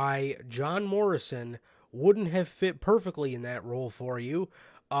understand why John Morrison wouldn't have fit perfectly in that role for you,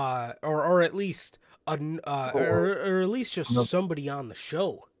 or at least or at least just somebody on the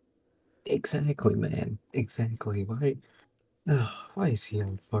show. Exactly, man. Exactly. Why is he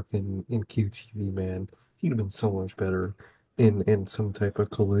on fucking in QTV, man? He'd have been so much better in some type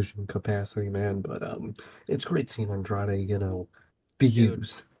of Collision capacity, man. But it's great seeing Andrade, be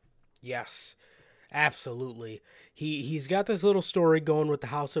used. Yes, absolutely. He's got this little story going with the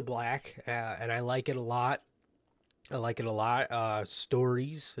House of Black, and I like it a lot.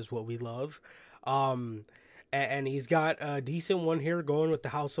 Stories is what we love. And he's got a decent one here going with the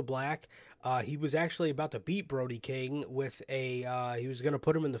House of Black. He was actually about to beat Brody King with he was going to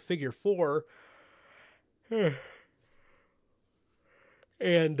put him in the figure 4.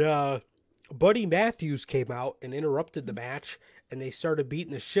 And Buddy Matthews came out and interrupted the match, and they started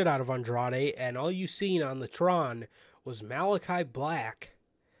beating the shit out of Andrade, and all you seen on the Tron was Malachi Black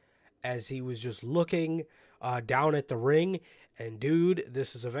as he was just looking down at the ring. And dude,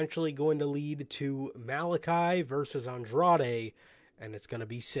 this is eventually going to lead to Malachi versus Andrade, and it's going to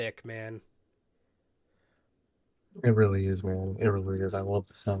be sick, man. It really is, man. It really is. I love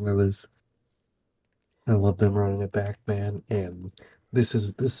the sound of this. I love them running it back, man. And this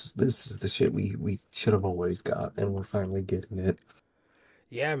is the shit we should have always got, and we're finally getting it.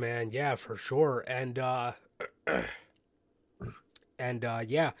 Yeah, man. Yeah, for sure. Yeah.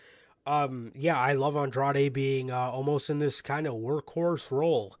 Yeah, I love Andrade being almost in this kind of workhorse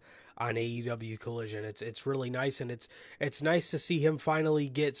role on AEW Collision. It's really nice, and it's nice to see him finally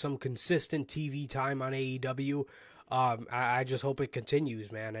get some consistent TV time on AEW. I just hope it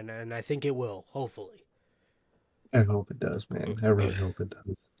continues, man, and I think it will, hopefully. I hope it does, man. I really hope it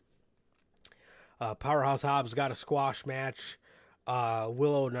does. Powerhouse Hobbs got a squash match.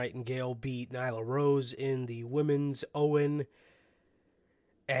 Willow Nightingale beat Nyla Rose in the women's Owen.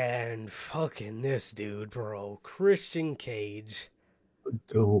 And fucking this dude, bro. Christian Cage.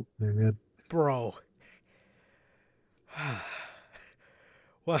 Dope, man. Bro.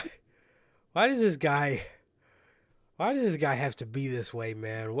 Why does this guy have to be this way,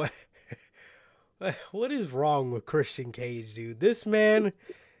 man? What is wrong with Christian Cage, dude? This man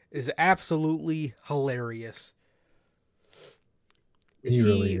is absolutely hilarious. He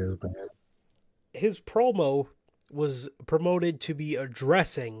really is, man. His promo was promoted to be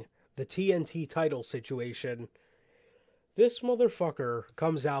addressing the TNT title situation. This motherfucker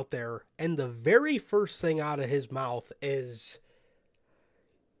comes out there, and the very first thing out of his mouth is,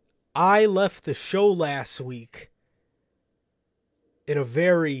 I left the show last week in a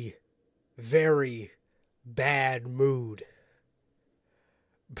very, very bad mood.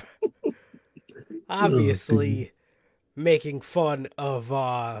 Obviously, making fun of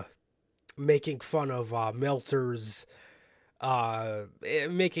Meltzer's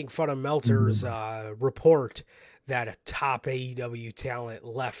report that a top AEW talent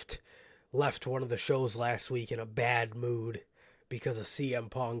left one of the shows last week in a bad mood because of CM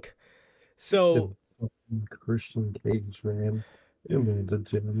Punk. So Christian Cage, man. Him in the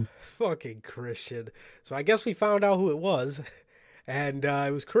gym. Fucking Christian. So I guess we found out who it was, and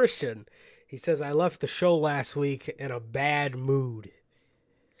it was Christian. He says, I left the show last week in a bad mood.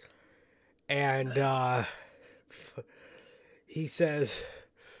 And he says,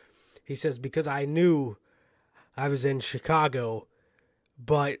 because I knew I was in Chicago,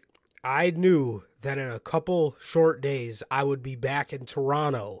 but I knew that in a couple short days I would be back in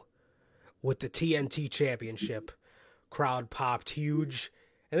Toronto with the TNT Championship. Crowd popped huge.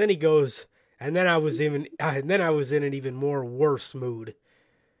 And then he goes, and then I was in an even more worse mood.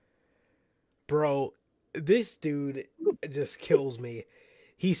 Bro, this dude just kills me.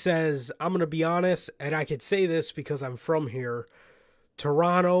 He says, I'm going to be honest, and I could say this because I'm from here.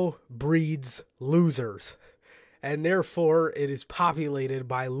 Toronto breeds losers, and therefore it is populated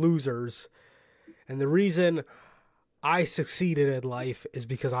by losers. And the reason I succeeded in life is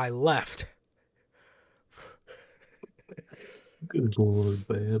because I left. Good Lord,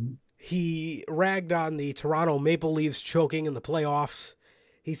 man. He ragged on the Toronto Maple Leafs choking in the playoffs.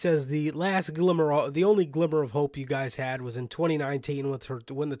 He says the only glimmer of hope you guys had was in 2019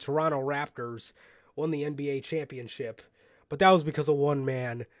 when the Toronto Raptors won the NBA championship. But that was because of one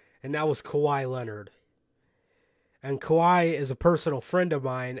man, and that was Kawhi Leonard. And Kawhi is a personal friend of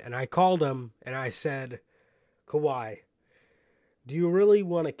mine, and I called him and I said, Kawhi, do you really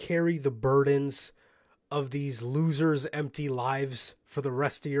want to carry the burdens of these losers' empty lives for the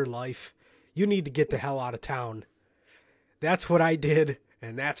rest of your life? You need to get the hell out of town. That's what I did.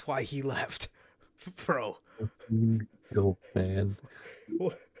 And that's why he left. Bro. Dope, man.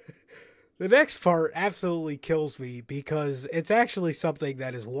 The next part absolutely kills me because it's actually something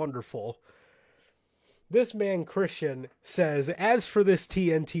that is wonderful. This man, Christian, says, as for this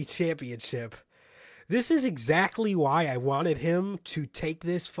TNT championship, this is exactly why I wanted him to take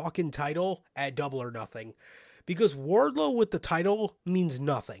this fucking title at Double or Nothing. Because Wardlow with the title means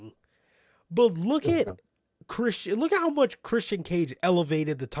nothing. But look at how much Christian Cage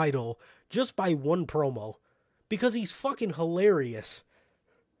elevated the title just by one promo. Because he's fucking hilarious.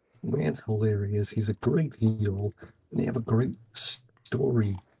 Man's hilarious. He's a great heel. And they have a great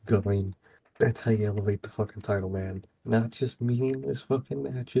story going. That's how you elevate the fucking title, man. Not just meaningless fucking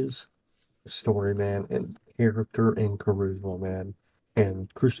matches. Story, man, and character and charisma, man.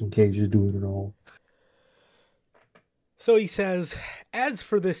 And Christian Cage is doing it all. So he says, as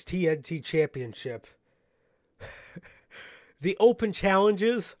for this TNT championship, The open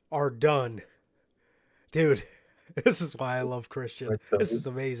challenges are done. Dude, this is why I love Christian. This is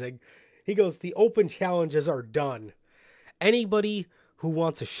amazing. He goes, the open challenges are done. Anybody who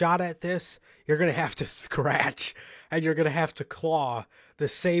wants a shot at this, you're going to have to scratch and you're going to have to claw the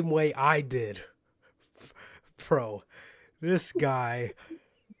same way I did. Bro, this guy,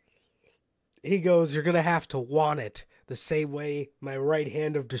 he goes, you're going to have to want it the same way my right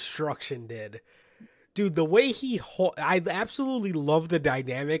hand of destruction did. Dude, the way I absolutely love the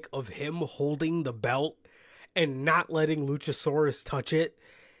dynamic of him holding the belt and not letting Luchasaurus touch it.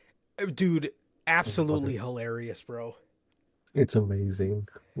 Dude, absolutely hilarious, bro. It's amazing.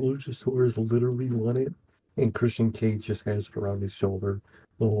 Luchasaurus literally won it, and Christian Cage just has it around his shoulder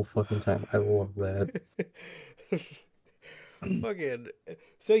the whole fucking time. I love that. Fucking.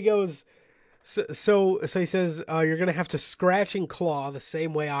 So he goes. So he says, you're gonna have to scratch and claw the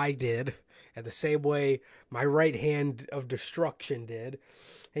same way I did, and the same way my right hand of destruction did.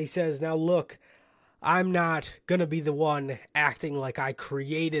 He says, now look, I'm not gonna be the one acting like I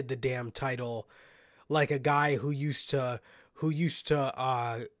created the damn title, like a guy who used to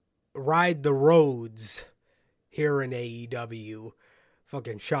ride the roads here in AEW.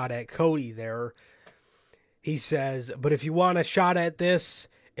 Fucking shot at Cody there. He says, but if you want a shot at this,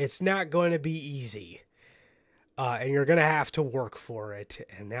 it's not going to be easy. And you're going to have to work for it.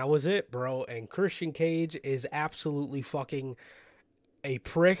 And that was it, bro. And Christian Cage is absolutely fucking a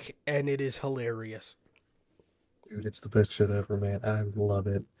prick, and it is hilarious. Dude, it's the best shit ever, man. I love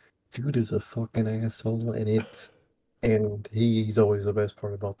it. Dude is a fucking asshole, and he's always the best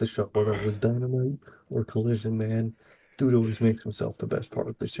part about the show, whether it was Dynamite or Collision, man. Dude always makes himself the best part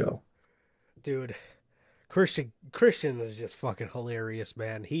of the show. Dude, Christian is just fucking hilarious,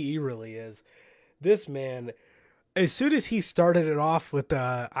 man. He really is. This man, as soon as he started it off with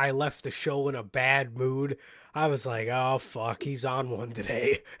I left the show in a bad mood, I was like, oh fuck, he's on one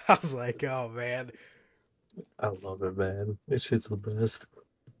today. I was like, oh man. I love it, man. This shit's the best.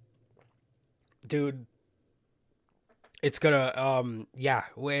 Dude, it's gonna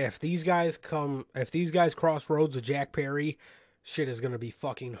if these guys cross roads with Jack Perry, shit is gonna be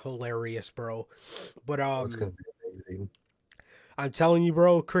fucking hilarious, bro. But It's gonna be amazing. I'm telling you,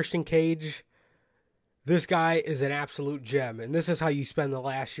 bro, Christian Cage, this guy is an absolute gem, and this is how you spend the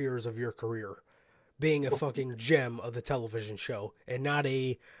last years of your career, being a fucking gem of the television show and not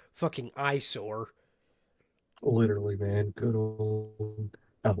a fucking eyesore. Literally, man. Good old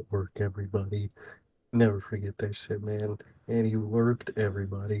outwork everybody. Never forget that shit, man. And he worked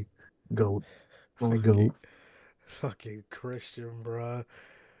everybody. Goat. My goat. Fucking Christian, bruh.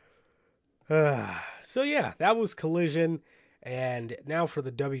 So yeah, that was Collision. And now for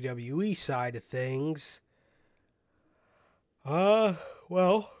the WWE side of things. Well,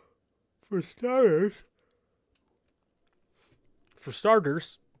 for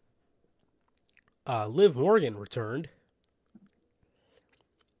starters, Liv Morgan returned.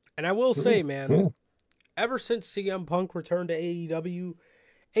 And I will say, man, ever since CM Punk returned to AEW,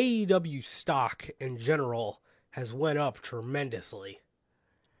 AEW stock in general has went up tremendously.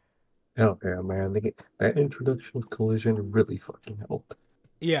 Oh yeah, man. That introduction of Collision really fucking helped.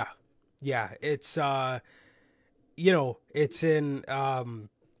 Yeah. It's it's in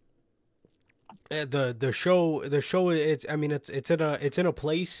the show. It's in a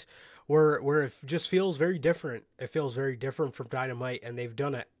place where it just feels very different. It feels very different from Dynamite, and they've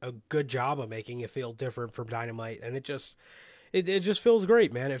done a good job of making it feel different from Dynamite, and it just feels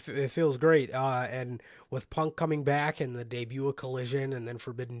great, man. It feels great. And with Punk coming back and the debut of Collision and then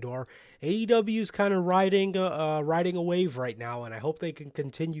Forbidden Door, AEW's kind of riding a wave right now, and I hope they can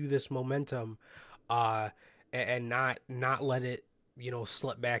continue this momentum, and not let it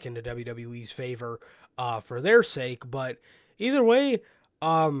slip back into WWE's favor, for their sake. But either way,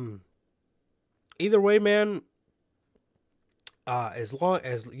 man. As long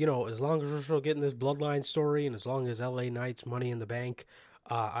as we're still getting this bloodline story, and as long as LA Knight's Money in the Bank,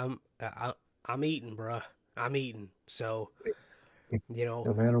 I'm eating, bruh. I'm eating. So,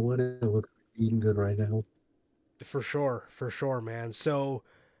 no matter what, it looks eating good right now. For sure, man. So,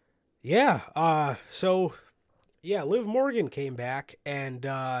 yeah. Liv Morgan came back, and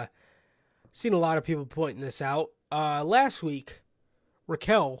seen a lot of people pointing this out. Last week,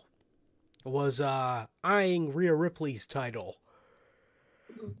 Raquel was eyeing Rhea Ripley's title.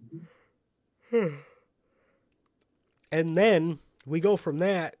 And then we go from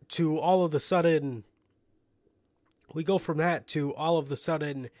that to all of a sudden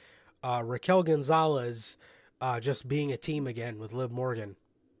Raquel Gonzalez just being a team again with Liv Morgan.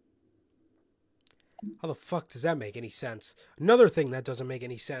 How the fuck does that make any sense? Another thing that doesn't make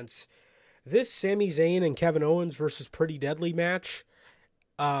any sense this Sami Zayn and Kevin Owens versus Pretty Deadly match.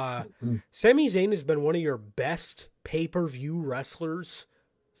 Mm. Sami Zayn has been one of your best pay-per-view wrestlers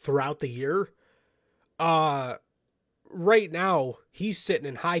throughout the year. Right now, he's sitting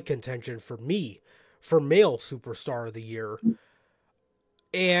in high contention for me for male superstar of the year.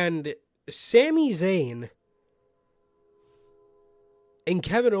 And Sami Zayn and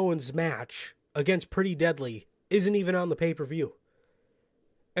Kevin Owens' match against Pretty Deadly isn't even on the pay-per-view.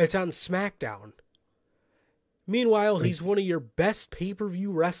 It's on SmackDown. Meanwhile, he's one of your best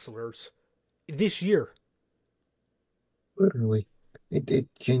pay-per-view wrestlers this year. Literally. It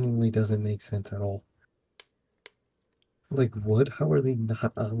genuinely doesn't make sense at all. Like, what? How are they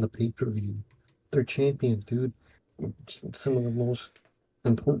not on the pay-per-view? They're champions, dude. Some of the most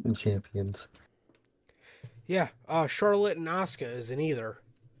important champions. Yeah, Charlotte and Asuka isn't either.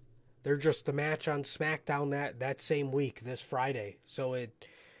 They're just the match on SmackDown that same week, this Friday. So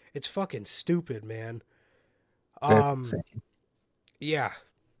it's fucking stupid, man. That's insane. Yeah.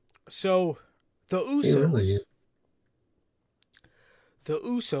 So the It really is.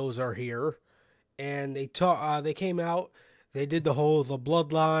 Usos are here, and they came out. They did the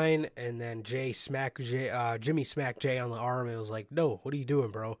bloodline, and then Jimmy smacked Jay on the arm, and was like, "No, what are you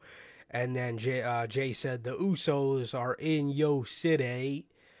doing, bro?" And then Jay said the Usos are in Yo City,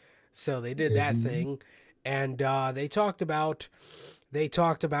 so they did that thing, and they talked about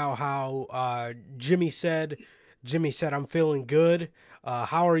how Jimmy said, "I'm feeling good.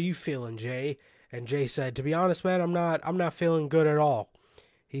 How are you feeling, Jay?" And Jay said, "To be honest, man, I'm not feeling good at all."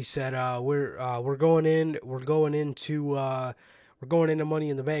 He said, "We're going into Money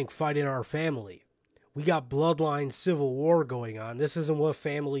in the Bank fighting our family. We got bloodline civil war going on. This isn't what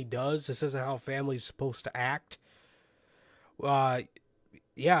family does. This isn't how family's supposed to act."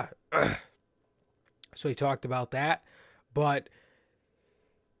 Yeah. So he talked about that, but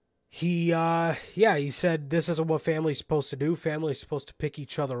he said this isn't what family's supposed to do. Family's supposed to pick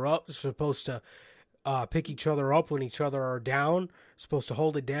each other up. They're supposed to pick each other up when each other are down. Supposed to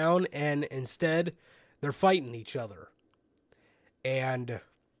hold it down, and instead they're fighting each other. And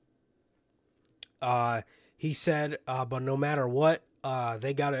he said, but no matter what,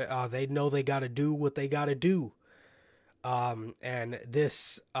 they know they gotta do what they gotta do. And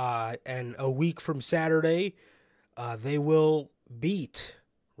a week from Saturday, they will beat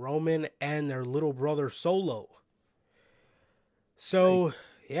Roman and their little brother Solo. So Right.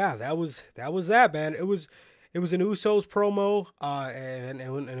 yeah, that was that, man. It was an Usos promo, and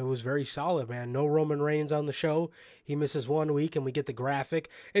it was very solid, man. No Roman Reigns on the show. He misses 1 week, and we get the graphic.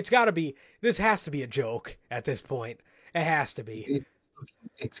 This has to be a joke at this point. It has to be.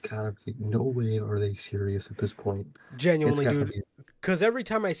 It's gotta be. No way are they serious at this point. Genuinely, It's gotta dude. be. Because every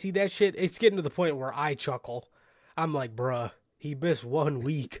time I see that shit, it's getting to the point where I chuckle. I'm like, bruh, he missed 1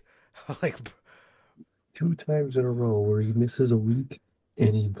 week. Like, 2 times in a row where he misses a week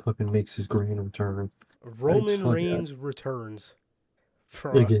and he fucking makes his grand return. Roman Reigns returns.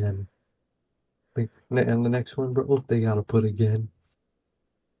 Again. And the next one, bro, they gotta put again.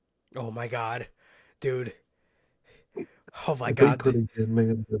 Oh my god, dude. Oh my If they god. put again,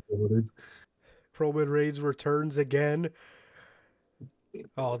 man, they're voted. Roman Reigns returns again.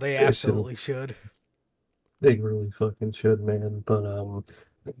 Oh, they absolutely should. They really fucking should, man. But I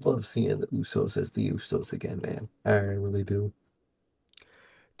love seeing the Usos as the Usos again, man. I really do.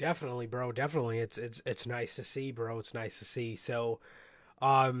 Definitely, bro. Definitely. It's nice to see, bro. It's nice to see. So,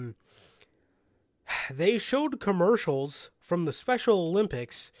 they showed commercials from the Special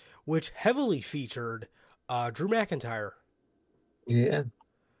Olympics, which heavily featured Drew McIntyre. Yeah.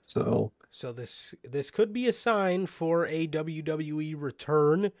 So this could be a sign for a WWE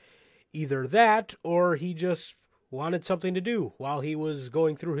return. Either that, or he just wanted something to do while he was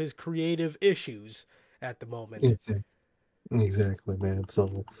going through his creative issues at the moment. exactly, man.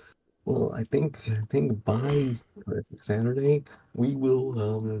 So, well, I think by Saturday we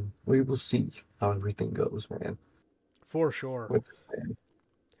will see how everything goes, man. For sure. With this man.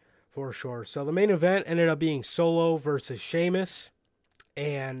 For sure. So the main event ended up being Solo versus Sheamus,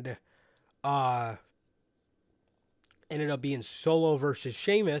 and ended up being Solo versus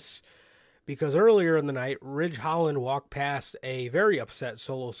Sheamus because earlier in the night, Ridge Holland walked past a very upset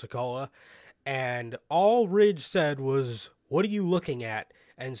Solo Sikoa, and all Ridge said was, "What are you looking at?"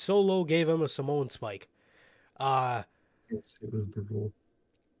 And Solo gave him a Samoan spike. Yes, it was brutal.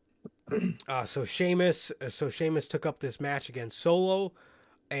 So Sheamus took up this match against Solo,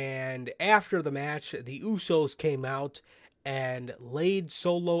 and after the match, the Usos came out and laid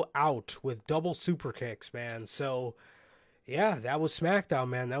Solo out with double super kicks, man. So Yeah, that was SmackDown,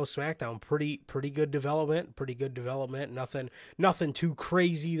 man. That was SmackDown. Pretty good development. Pretty good development. Nothing too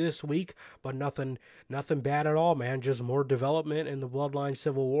crazy this week, but nothing bad at all, man. Just more development in the Bloodline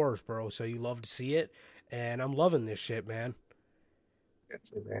Civil Wars, bro. So you love to see it, and I'm loving this shit, man.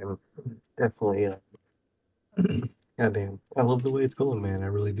 Gotcha, man. Definitely. Goddamn, I love the way it's going, man. I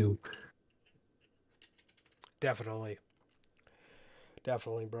really do. Definitely,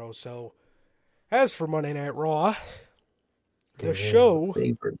 definitely, bro. So as for Monday Night Raw, the Yeah, my show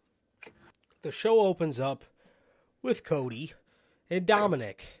favorite. the show opens up with Cody and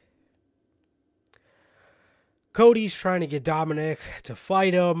Dominic. Cody's trying to get Dominic to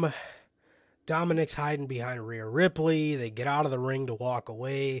fight him. Dominic's hiding behind Rhea Ripley. They get out of the ring to walk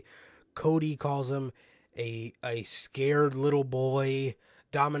away. Cody calls him a scared little boy.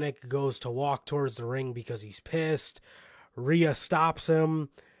 Dominic goes to walk towards the ring because he's pissed. Rhea stops him.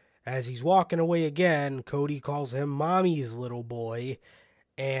 As he's walking away again, Cody calls him mommy's little boy.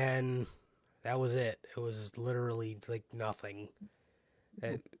 And that was it. It was literally like nothing.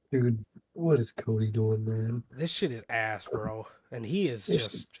 Dude, what is Cody doing, man? This shit is ass, bro. And he is This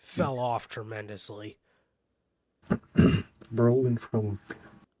just fell off tremendously. bro went from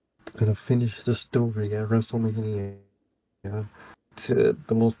gonna finish the story at WrestleMania to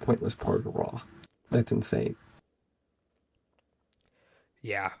the most pointless part of Raw. That's insane.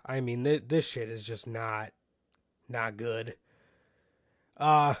 Yeah, I mean, this shit is just not good.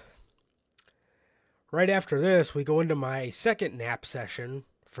 Right after this, we go into my second nap session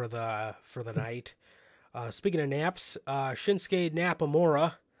for the night. Speaking of naps, Shinsuke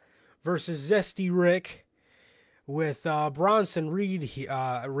Nakamura versus Zesty Rick with Bronson Reed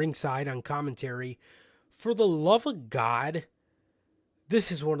ringside on commentary. For the love of God,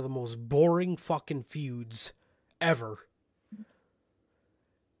 this is one of the most boring fucking feuds ever.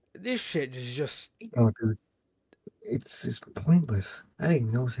 This shit is just... Oh, dude. It's just pointless. I didn't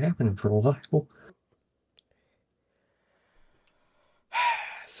even know what's happening for a while.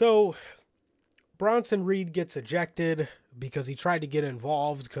 So, Bronson Reed gets ejected because he tried to get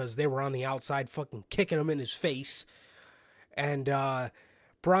involved because they were on the outside fucking kicking him in his face. And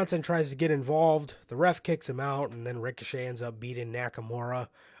Bronson tries to get involved. The ref kicks him out, and then Ricochet ends up beating Nakamura.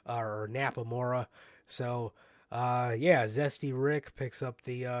 So, yeah, Zesty Rick picks up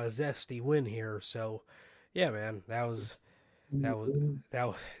the Zesty win here. So, yeah, man, that was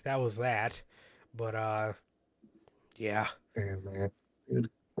that. But yeah. Yeah, man. Dude,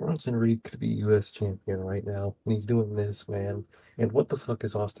 Bronson Reed could be U.S. champion right now, and he's doing this, man. And what the fuck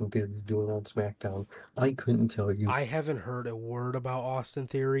is Austin Theory doing on SmackDown? I couldn't tell you. I haven't heard a word about Austin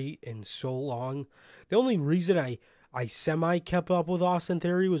Theory in so long. The only reason I semi kept up with Austin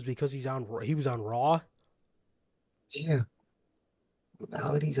Theory was because he was on Raw. Yeah.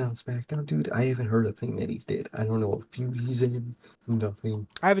 Now that he's on SmackDown, dude, I haven't heard a thing that he's did. I don't know what feud he's in. Nothing.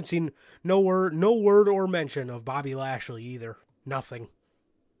 I haven't seen no word or mention of Bobby Lashley either. Nothing.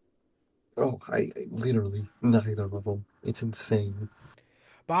 Oh, I literally neither of them. It's insane.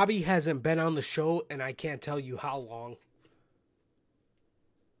 Bobby hasn't been on the show, and I can't tell you how long.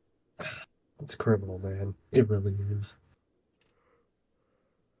 It's criminal, man. It really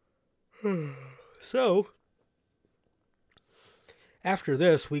is. So, after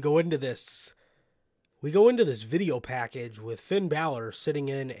this, we go into this video package with Finn Balor sitting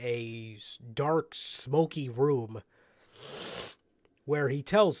in a dark, smoky room where he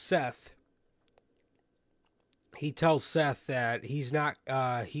tells Seth that he's not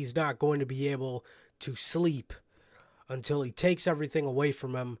going to be able to sleep until he takes everything away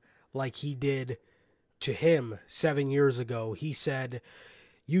from him like he did to him 7 years ago. He said,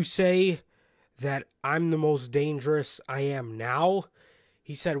 "You say that I'm the most dangerous I am now?"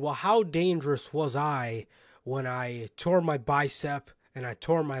 He said, "Well, how dangerous was I when I tore my bicep and I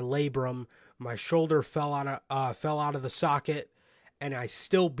tore my labrum, my shoulder fell out of the socket, and I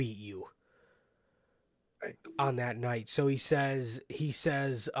still beat you on that night?" So he says, if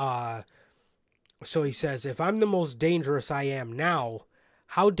I'm the most dangerous I am now,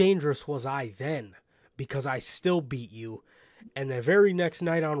 how dangerous was I then? Because I still beat you. And the very next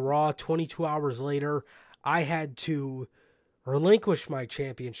night on Raw, 22 hours later, I had to relinquish my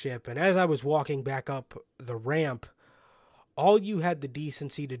championship. And as I was walking back up the ramp, all you had the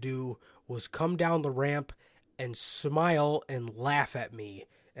decency to do was come down the ramp and smile and laugh at me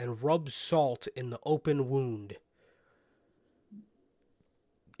and rub salt in the open wound.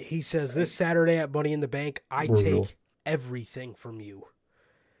 He says, this Saturday at Money in the Bank, I take everything from you.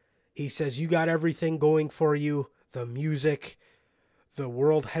 He says, you got everything going for you, the music, the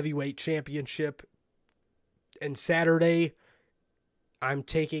World Heavyweight Championship, and Saturday, I'm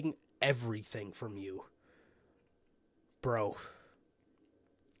taking everything from you. bro.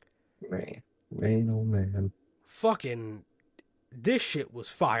 Man, oh man. Fucking, this shit was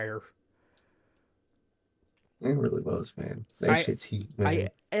fire. It really was, man. That I shit's heat, I man.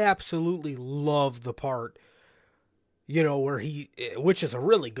 absolutely love the part, where which is a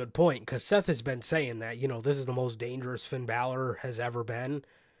really good point, because Seth has been saying that, this is the most dangerous Finn Balor has ever been.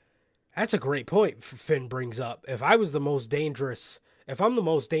 That's a great point Finn brings up. If I'm the most dangerous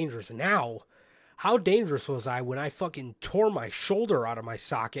now, how dangerous was I when I fucking tore my shoulder out of my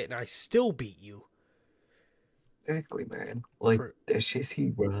socket and I still beat you? Exactly, man. Like, Pre- that shit's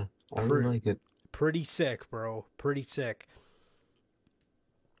heat, bro. I really pre- like it. Pretty sick, bro. Pretty sick.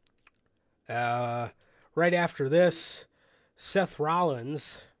 Uh, right after this, Seth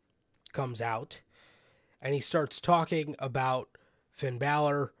Rollins comes out and he starts talking about Finn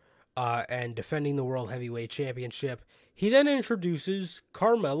Balor and defending the World Heavyweight Championship. He then introduces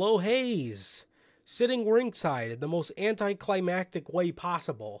Carmelo Hayes, sitting ringside in the most anticlimactic way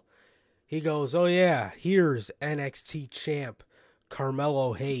possible. He goes, "Oh yeah, here's NXT champ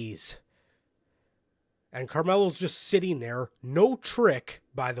Carmelo Hayes." And Carmelo's just sitting there. No trick,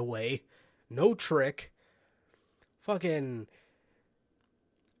 by the way. No trick. Fucking.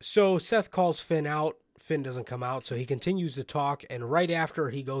 So Seth calls Finn out. Finn doesn't come out, so he continues to talk. And right after,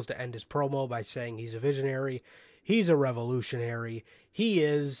 he goes to end his promo by saying he's a visionary. He's a revolutionary. He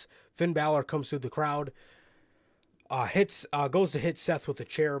is. Finn Balor comes through the crowd. Goes to hit Seth with a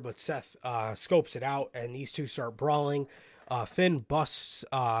chair, but Seth scopes it out, and these two start brawling. Finn busts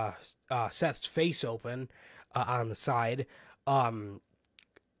Seth's face open on the side.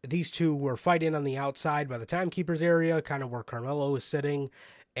 These two were fighting on the outside by the timekeeper's area, kind of where Carmelo was sitting,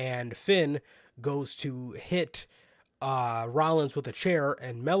 and Finn goes to hit Rollins with a chair,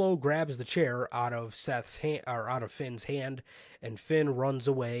 and Melo grabs the chair out of Finn's hand, and Finn runs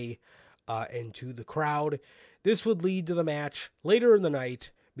away into the crowd. This would lead to the match later in the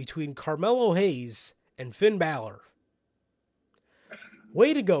night between Carmelo Hayes and Finn Balor.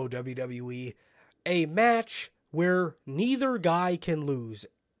 Way to go, WWE. A match where neither guy can lose.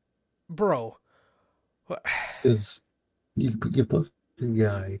 Bro. Because you put a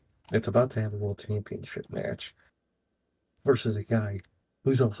guy that's about to have a world championship match versus a guy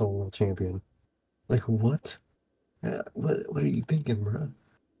who's also a world champion. Like, what? What are you thinking, bro?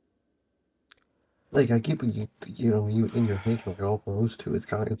 Like, I get what you in your head, like, oh, well, those two, it's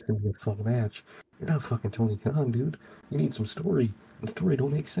gonna be a fun match. You're not fucking Tony Khan, dude. You need some story. The story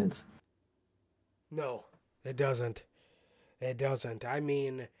don't make sense. No, it doesn't. It doesn't. I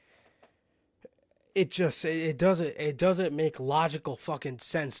mean, it doesn't make logical fucking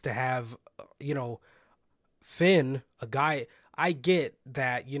sense to have, Finn, a guy. I get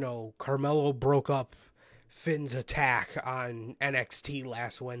that, Carmelo broke up Finn's attack on NXT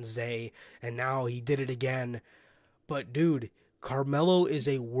last Wednesday, and now he did it again. But dude, Carmelo is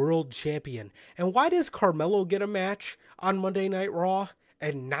a world champion. And why does Carmelo get a match on Monday Night Raw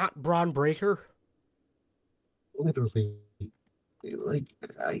and not Braun Breaker? Literally, like,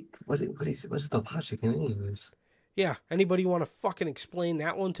 what's the logic in any of this? Yeah, anybody want to fucking explain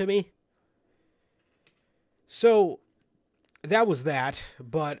that one to me? So, that was that.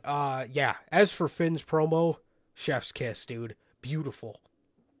 But, yeah, as for Finn's promo, chef's kiss, dude. Beautiful.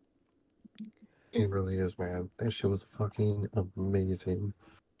 It really is, man. That shit was fucking amazing.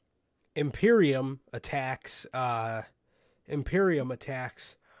 Imperium attacks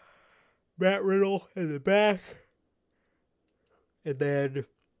Matt Riddle in the back. And then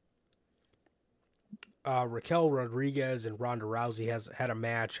Raquel Rodriguez and Ronda Rousey had a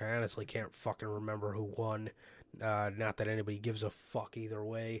match. I honestly can't fucking remember who won. Not that anybody gives a fuck either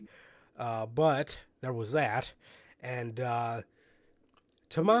way. But there was that. And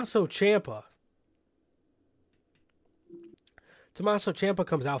Tommaso Ciampa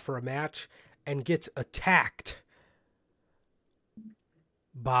comes out for a match and gets attacked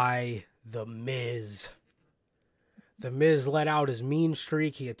by The Miz. The Miz let out his mean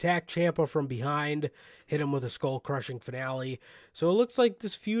streak. He attacked Ciampa from behind, hit him with a skull-crushing finale. So it looks like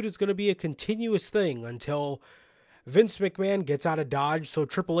this feud is going to be a continuous thing until Vince McMahon gets out of Dodge so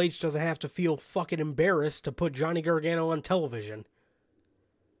Triple H doesn't have to feel fucking embarrassed to put Johnny Gargano on television.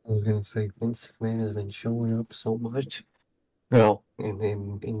 I was gonna say, Vince McMahon has been showing up so much. Well,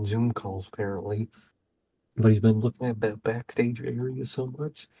 in Zoom calls, apparently. But he's been looking at that backstage area so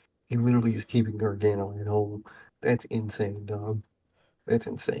much, he literally is keeping Gargano at home. That's insane, dog. That's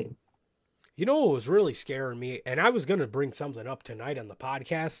insane. You know what was really scaring me? And I was going to bring something up tonight on the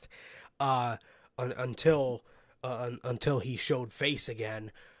podcast until he showed face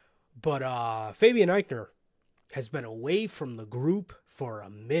again. But Fabian Eichner has been away from the group for a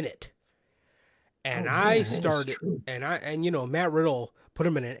minute. And Oh I yeah, that is started, true. and you know, Matt Riddle put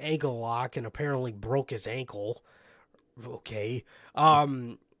him in an ankle lock and apparently broke his ankle. Okay.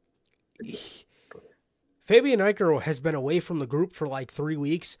 Um, Fabian Aichner has been away from the group for like 3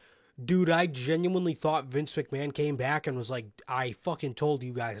 weeks. Dude, I genuinely thought Vince McMahon came back and was like, I fucking told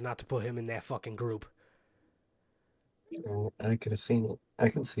you guys not to put him in that fucking group. I could have seen it. I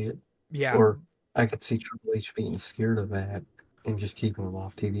can see it. Yeah, Or I could see Triple H being scared of that and just keeping him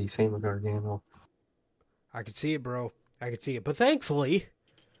off TV. Same with Gargano. I could see it, bro. I could see it. But thankfully,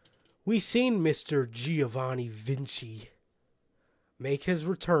 we seen Mr. Giovanni Vinci make his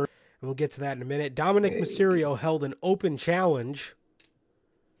return. And we'll get to that in a minute. Dominic Hey. Mysterio held an open challenge,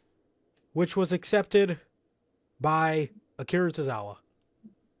 which was accepted by Akira Tozawa.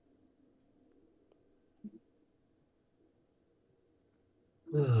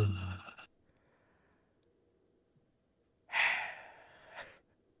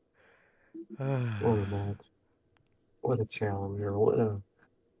 What a match. What a challenger. What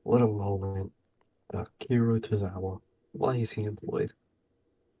a moment. Akira Tozawa. Why is he employed?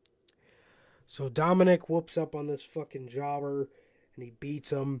 So Dominic whoops up on this fucking jobber and he beats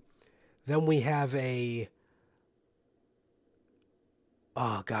him. Then we have oh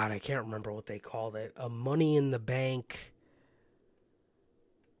god, I can't remember what they called it. A Money in the Bank.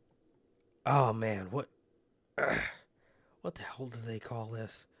 Oh man, what the hell do they call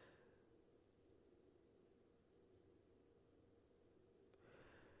this?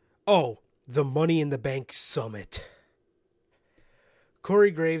 Oh, the Money in the Bank Summit.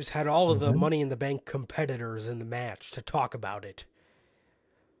 Corey Graves had all of the Mm-hmm. Money in the Bank competitors in the match to talk about it.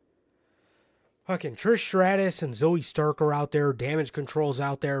 Fucking Trish Stratus and Zoe Stark are out there. Damage Control's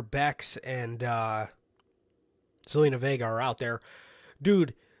out there. Bex and Zelina Vega are out there.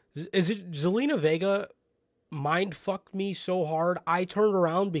 Dude, is it Zelina Vega mind fucked me so hard I turned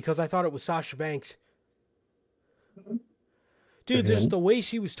around because I thought it was Sasha Banks. Dude, just And the way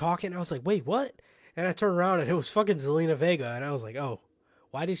she was talking, I was like, wait, what? And I turned around and it was fucking Zelina Vega, and I was like, oh,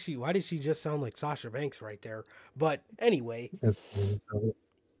 why did she just sound like Sasha Banks right there? But it's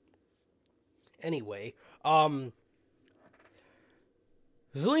anyway, um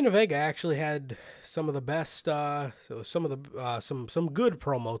Zelina Vega actually had some of the best some good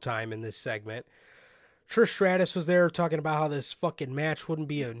promo time in this segment. Trish Stratus was there talking about how this fucking match wouldn't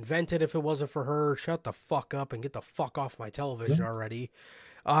be invented if it wasn't for her. Shut the fuck up and get the fuck off my television already.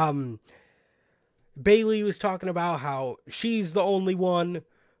 Bayley was talking about how she's the only one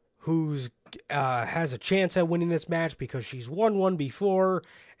who's has a chance at winning this match because she's won one before.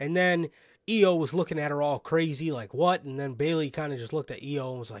 And then Io was looking at her all crazy, like, what? And then Bayley kind of just looked at Io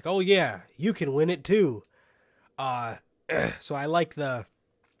and was like, oh yeah, you can win it too. So I like the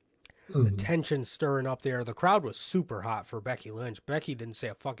tension stirring up there. The crowd was super hot for Becky Lynch. Becky didn't say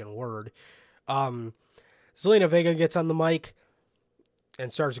a fucking word. Zelina Vega gets on the mic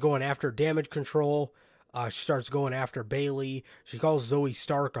and starts going after Damage Control. She starts going after Bayley. She calls Zoe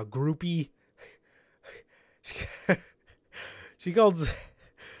Stark a groupie. she called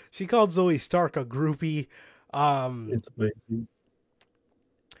Zoe Stark a groupie. amazing.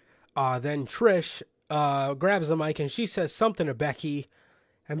 Then Trish grabs the mic and she says something to Becky.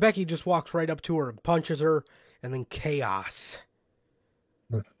 And Becky just walks right up to her and punches her. And then chaos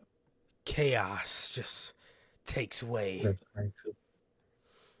just takes way. That's crazy.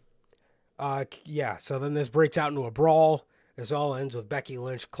 Yeah, so then this breaks out into a brawl. This all ends with Becky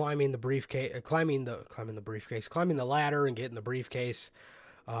Lynch climbing the briefcase, climbing the ladder and getting the briefcase,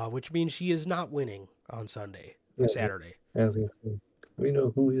 which means she is not winning on Sunday or Yeah, Saturday. as we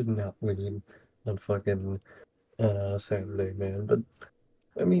know who is not winning on fucking Saturday, man. But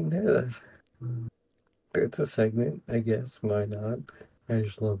I mean, it's a segment, I guess. Why not? I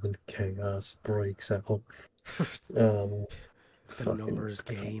just love when chaos breaks out. The Fucking numbers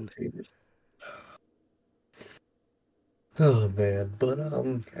game. commentators. Oh man, but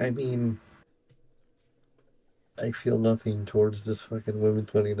I mean, I feel nothing towards this fucking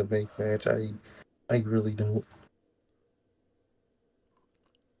women's Money in the Bank match. I really don't.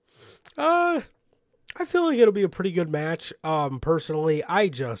 I feel like it'll be a pretty good match. Personally,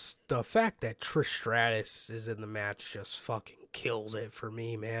 the fact that Trish Stratus is in the match just fucking kills it for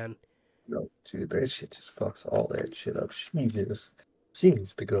me, man. No, dude, that shit just fucks all that shit up. She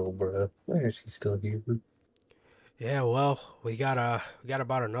needs to go, bruh. Why is she still here? Yeah, well, we got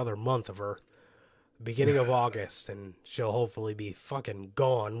about another month of her. Beginning of August, and she'll hopefully be fucking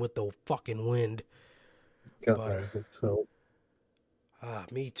gone with the fucking wind. God, But I hope so.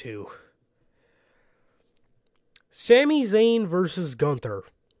 me too. Sami Zayn versus Gunther.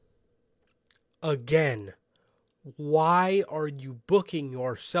 Again, why are you booking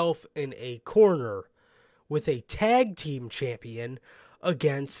yourself in a corner with a tag team champion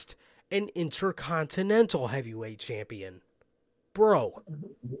against an intercontinental heavyweight champion? Bro.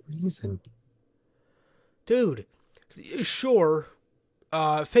 Reason. Dude, sure,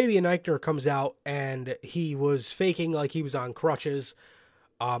 Fabian Eichner comes out and he was faking like he was on crutches.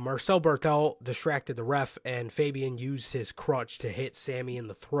 Marcel Bartel distracted the ref, and Fabian used his crutch to hit Sammy in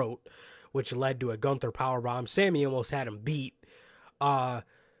the throat, which led to a Gunther powerbomb. Sammy almost had him beat. But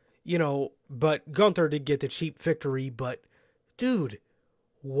Gunther did get the cheap victory. But, dude,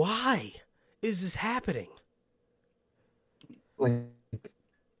 why is this happening? Like,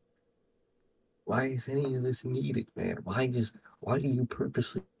 why is any of this needed, man? Why do you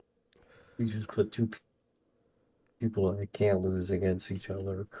purposely just put two people that can't lose against each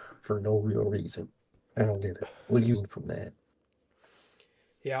other for no real reason? I don't get it. What do you mean from that?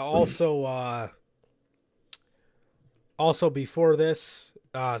 Yeah, also before this,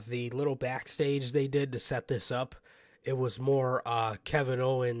 the little backstage they did to set this up, it was more Kevin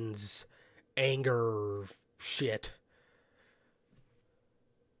Owens anger shit.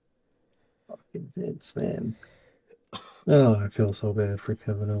 Fucking Vince, man. Oh, I feel so bad for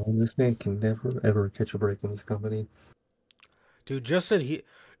Kevin Owens. This man can never ever catch a break in this company. Dude, just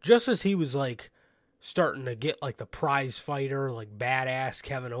as he was like starting to get like the prize fighter, like badass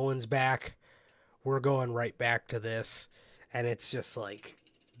Kevin Owens back, we're going right back to this. And it's just like,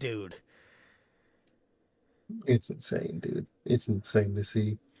 dude. It's insane, dude. It's insane to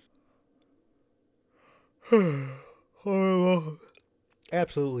see. Horrible.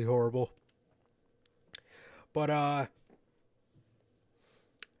 Absolutely horrible. But,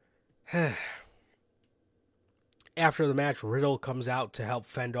 after the match, Riddle comes out to help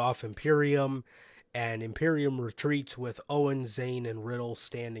fend off Imperium, and Imperium retreats with Owens, Zayn, and Riddle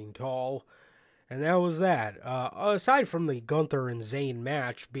standing tall. And that was that. Aside from the Gunther and Zayn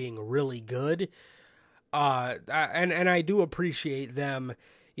match being really good, and I do appreciate them,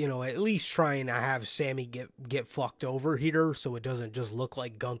 at least trying to have Sammy get fucked over here, so it doesn't just look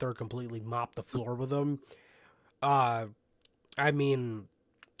like Gunther completely mopped the floor with him. I mean,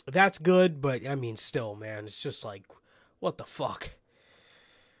 that's good, but I mean, still, man, it's just like, what the fuck?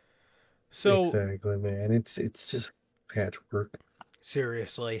 So Exactly, man. It's just patchwork.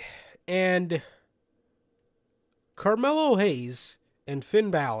 seriously, and Carmelo Hayes and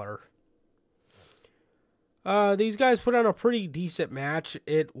Finn Balor. These guys put on a pretty decent match.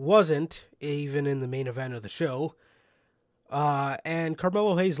 It wasn't even in the main event of the show. And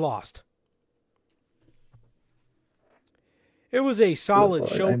Carmelo Hayes lost. It was a solid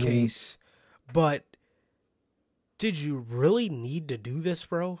showcase, but did you really need to do this,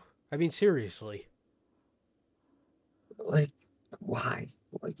 bro? I mean, seriously. Like, why?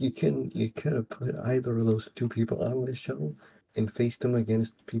 Like, you could have put either of those two people on the show and faced them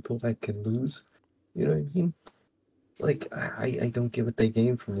against people that can lose. You know what I mean? Like, I don't get what they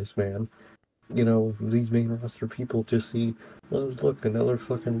gain from this, man. These main roster people just see, well, look, another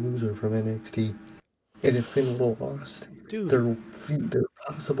fucking loser from NXT. And if Finn would have lost, Dude, their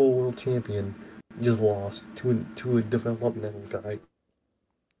possible world champion just lost to a developmental guy,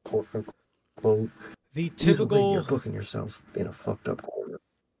 quote unquote. the typical, you're booking yourself in a fucked up corner.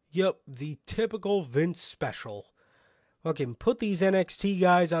 Yep, the typical Vince special. Fucking put these NXT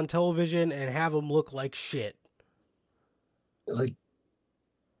guys on television and have them look like shit. Like,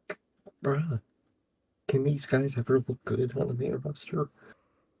 bruh, can these guys ever look good on the main roster?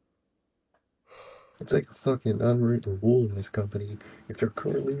 It's like a fucking unwritten rule in this company. If you're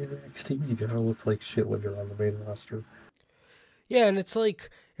currently in NXT, you gotta look like shit when you're on the main roster. Yeah, and it's like,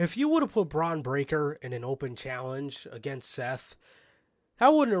 if you would have put Braun Breaker in an open challenge against Seth,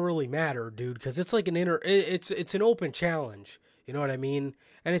 that wouldn't have really mattered, dude, because it's like it's an open challenge. You know what I mean?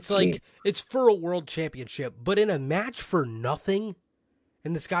 And it's like, it's for a world championship, but in a match for nothing,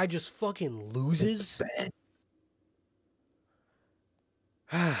 and this guy just fucking loses.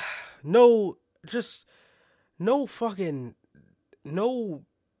 No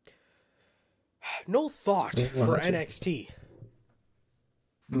thought for NXT.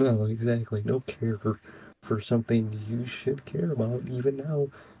 No, exactly. No care for something you should care about even now,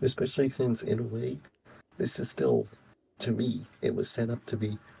 especially since, in a way, this is still, to me, it was set up to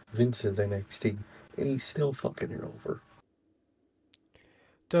be Vince's NXT, and he's still fucking it over.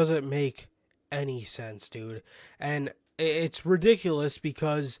 Doesn't make any sense, dude. And it's ridiculous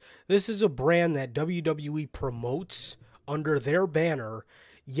because this is a brand that WWE promotes under their banner,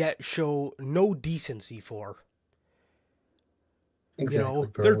 yet show no decency for. Exactly,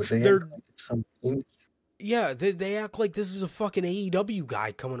 bro. They act like this is a fucking AEW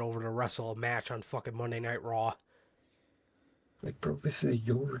guy coming over to wrestle a match on fucking Monday Night Raw. Like, bro, this is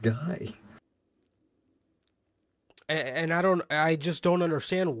your guy. And I just don't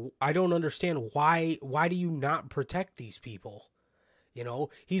understand. I don't understand why do you not protect these people? You know,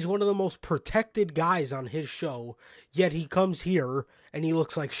 he's one of the most protected guys on his show, yet he comes here and he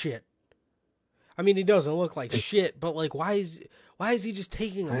looks like shit. I mean, he doesn't look like shit, but like, why is he just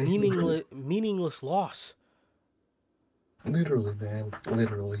taking a meaningless loss? Literally, man,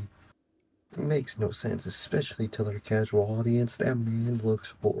 literally. It makes no sense, especially to their casual audience. That man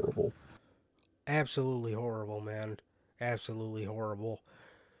looks horrible. Absolutely horrible, man. Absolutely horrible.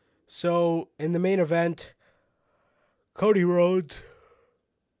 So, in the main event, Cody Rhodes,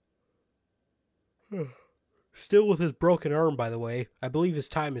 still with his broken arm, by the way. I believe his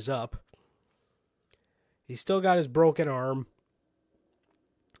time is up. He's still got his broken arm.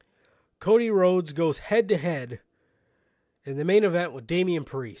 Cody Rhodes goes head to head in the main event with Damian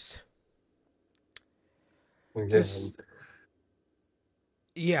Priest.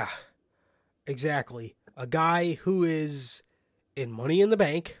 Yeah, exactly. A guy who is in Money in the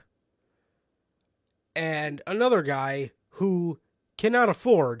Bank, and another guy who cannot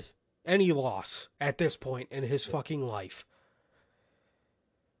afford any loss at this point in his fucking life.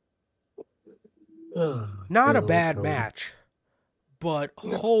 Not a bad match, but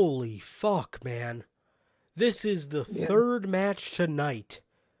holy fuck, man. This is the third match tonight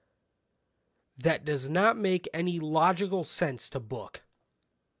that does not make any logical sense to book.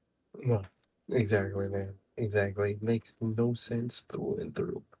 No, exactly, man. Exactly. Makes no sense through and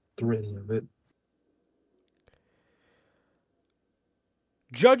through any of it.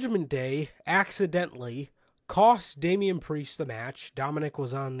 Judgment Day accidentally cost Damian Priest the match. Dominic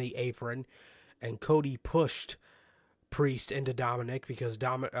was on the apron, and Cody pushed Priest into Dominic because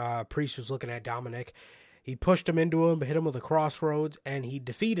Priest was looking at Dominic. He pushed him into him, hit him with a crossroads, and he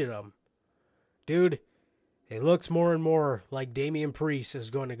defeated him. Dude, it looks more and more like Damian Priest is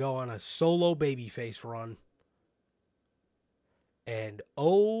going to go on a solo babyface run. And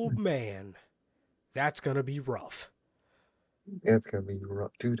oh man, that's going to be rough. It's going to be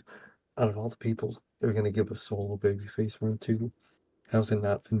rough. Dude, out of all the people they're going to give a solo babyface run to, how's it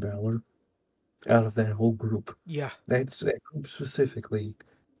not Finn Balor? Out of that whole group. Yeah. That group specifically,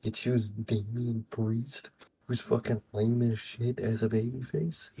 you choose Damian Priest, who's fucking lame as shit as a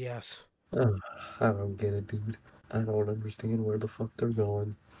babyface? Yes. I don't get it, dude. I don't understand where the fuck they're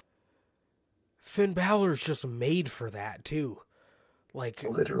going. Finn Balor's just made for that, too. Like,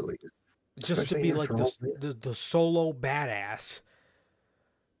 literally. Just to be like the solo badass.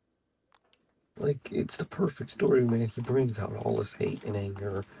 Like, it's the perfect story, man. He brings out all his hate and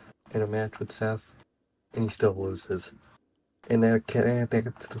anger in a match with Seth, and he still loses. And that's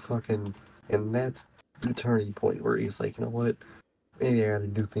the fucking, and that's the turning point where he's like, you know what? Maybe I gotta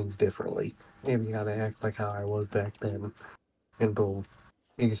do things differently. Maybe I gotta act like how I was back then. And boom,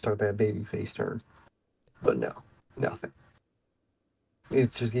 you can start that babyface turn. But no, nothing.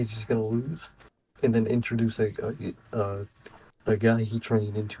 He's just gonna lose, and then introduce a guy he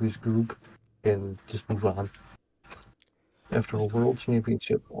trained into his group, and just move on. After a world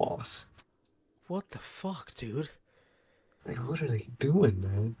championship loss. What the fuck, dude? Like, what are they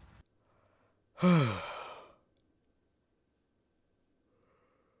doing, man?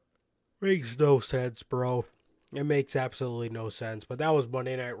 Makes no sense, bro. It makes absolutely no sense. But that was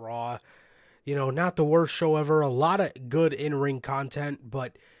Monday Night Raw. You know, not the worst show ever. A lot of good in-ring content,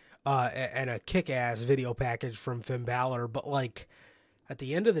 but and a kick-ass video package from Finn Balor. But like, at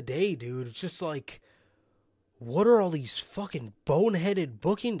the end of the day, dude, it's just like, what are all these fucking boneheaded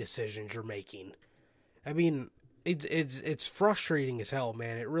booking decisions you're making? I mean, it's frustrating as hell,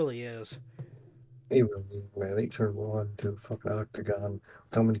 man. It really is. They really is, man. They turned Raw into a fucking octagon.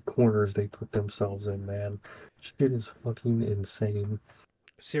 With how many corners they put themselves in, man. Shit is fucking insane.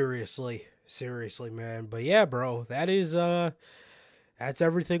 Seriously, man. But yeah, bro, that's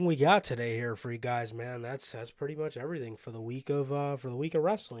everything we got today here for you guys, man. That's pretty much everything for the week of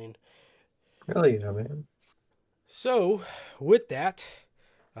wrestling. Hell yeah, man. So, with that,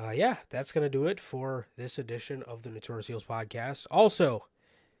 that's gonna do it for this edition of the Notorious Heels podcast. Also,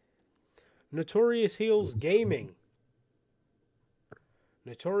 Notorious Heels Gaming.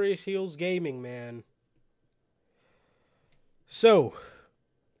 Notorious Heels Gaming, man. So,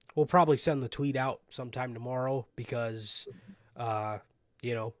 we'll probably send the tweet out sometime tomorrow because,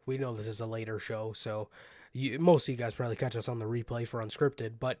 we know this is a later show. So, most of you guys probably catch us on the replay for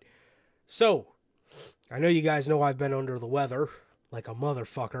Unscripted. But, so, I know you guys know I've been under the weather like a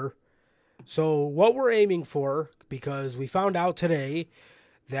motherfucker. So, what we're aiming for, because we found out today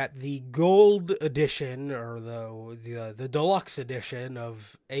that the gold edition or the deluxe edition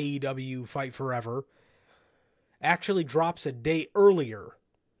of AEW Fight Forever actually drops a day earlier.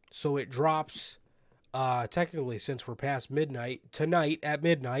 So it drops, technically, since we're past midnight, tonight at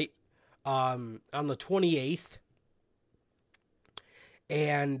midnight, on the 28th.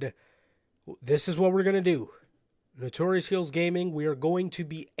 And this is what we're going to do. Notorious Heels Gaming, we are going to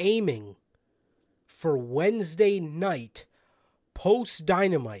be aiming for Wednesday night post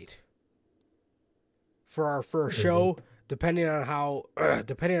Dynamite for our first show, depending on how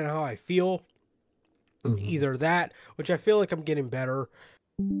I feel. Either that, which I feel like I'm getting better.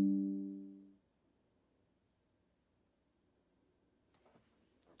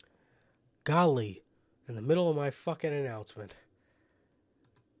 Golly, in the middle of my fucking announcement.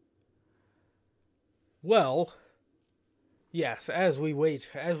 Well, yes, as we wait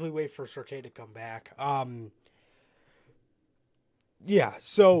for Sir K to come back. Yeah,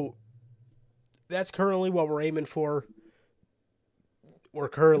 so that's currently what we're aiming for. We're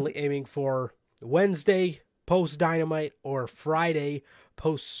currently aiming for Wednesday post Dynamite or Friday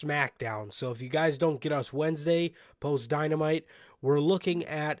post SmackDown. So if you guys don't get us Wednesday post Dynamite, we're looking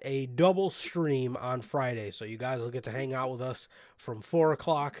at a double stream on Friday. So you guys will get to hang out with us from 4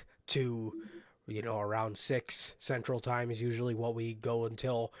 o'clock to, around 6 Central Time is usually what we go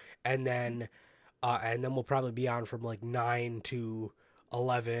until. And then we'll probably be on from like 9 to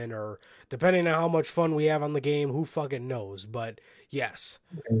 11, or depending on how much fun we have on the game, who fucking knows. But yes.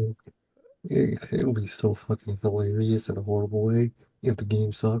 It'll be so fucking hilarious in a horrible way if the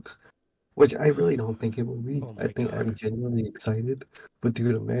game sucks. Which I really don't think it will be. Oh I think God. I'm genuinely excited. But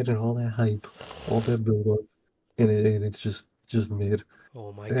dude, imagine all that hype, all that build up, and it's just mid.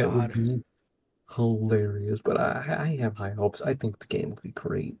 Oh my That God. would be hilarious. But I have high hopes. I think the game will be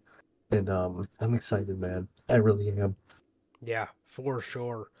great. And I'm excited, man. I really am. Yeah, for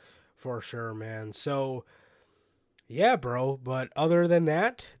sure. For sure, man. So yeah, bro. But other than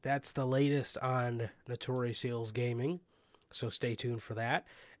that, that's the latest on Notorious Heels Gaming. So stay tuned for that.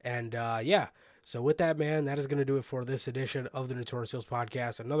 And yeah, so with that, man, that is going to do it for this edition of the Notorious Heels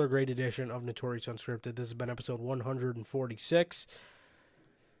Podcast. Another great edition of Notorious Unscripted. This has been episode 146.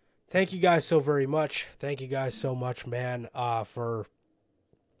 Thank you guys so very much. Thank you guys so much, man, for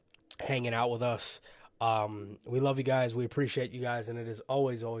hanging out with us. We love you guys. We appreciate you guys. And it is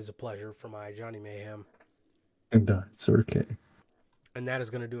always, always a pleasure for my Johnny Mayhem. And Sir K. And that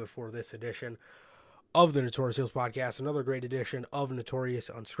is going to do it for this edition of the Notorious Heels Podcast. Another great edition of Notorious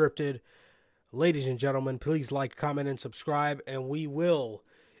Unscripted. Ladies and gentlemen, please like, comment, and subscribe. And we will,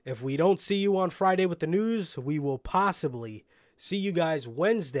 if we don't see you on Friday with the news, we will possibly see you guys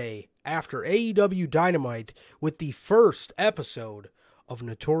Wednesday after AEW Dynamite with the first episode of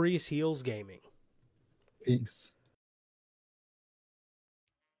Notorious Heels Gaming. Peace.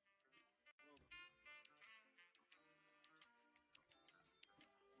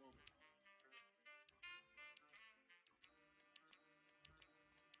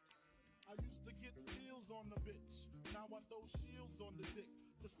 I used to get deals on the bitch. Now I throw shields on the dick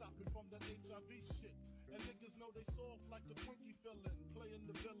to stop it from that HIV shit. And niggas know they soft like the Twinkie fillin', playing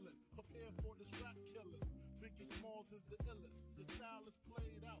the villain, prepare for the strap killing. Biggie Smalls is the illest. Your style is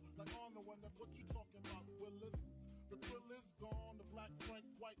played out like Arnold, and that's what you talking about, Willis. The thrill is gone. The black Frank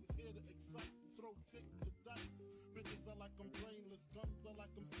White is here to excite. Throw dick to dice. Bitches are like I'm brainless. Guns are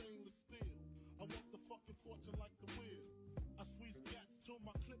like I'm stainless steel. I want the fucking fortune like the wheel. I squeeze gats till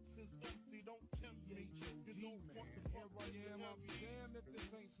my clips is empty. Don't tempt me. You don't want the fuck with the I'll be damned if this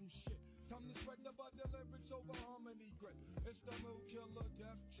ain't some shit. Time to spread the butter lyrics over harmony grit. It's the mood killer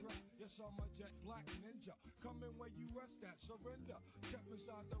death trap. Yes, I'm a jet black ninja. Coming where you rest at, surrender. Step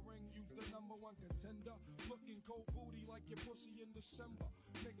inside the ring, use the number one contender. Looking cold booty like your pussy in December.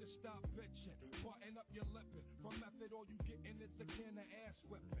 Niggas stop bitching, button up your lippin'. From method, all you gettin' is the can of ass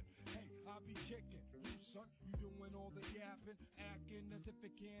whipping. Hey, I be kicking. You son, you doing all the yapping, acting as if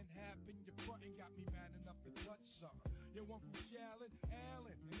it can't happen. Your frontin' got me mad enough to touch something. You want from Shallon,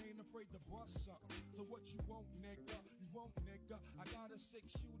 Allen, and ain't afraid to bust something. So what you want, nigga? You want, nigga? I got a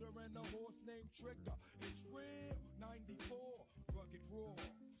 6-shooter and a horse named Trigger. It's real, 94, rugged raw,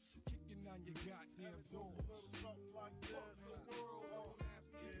 kicking down your goddamn doors. like this. The world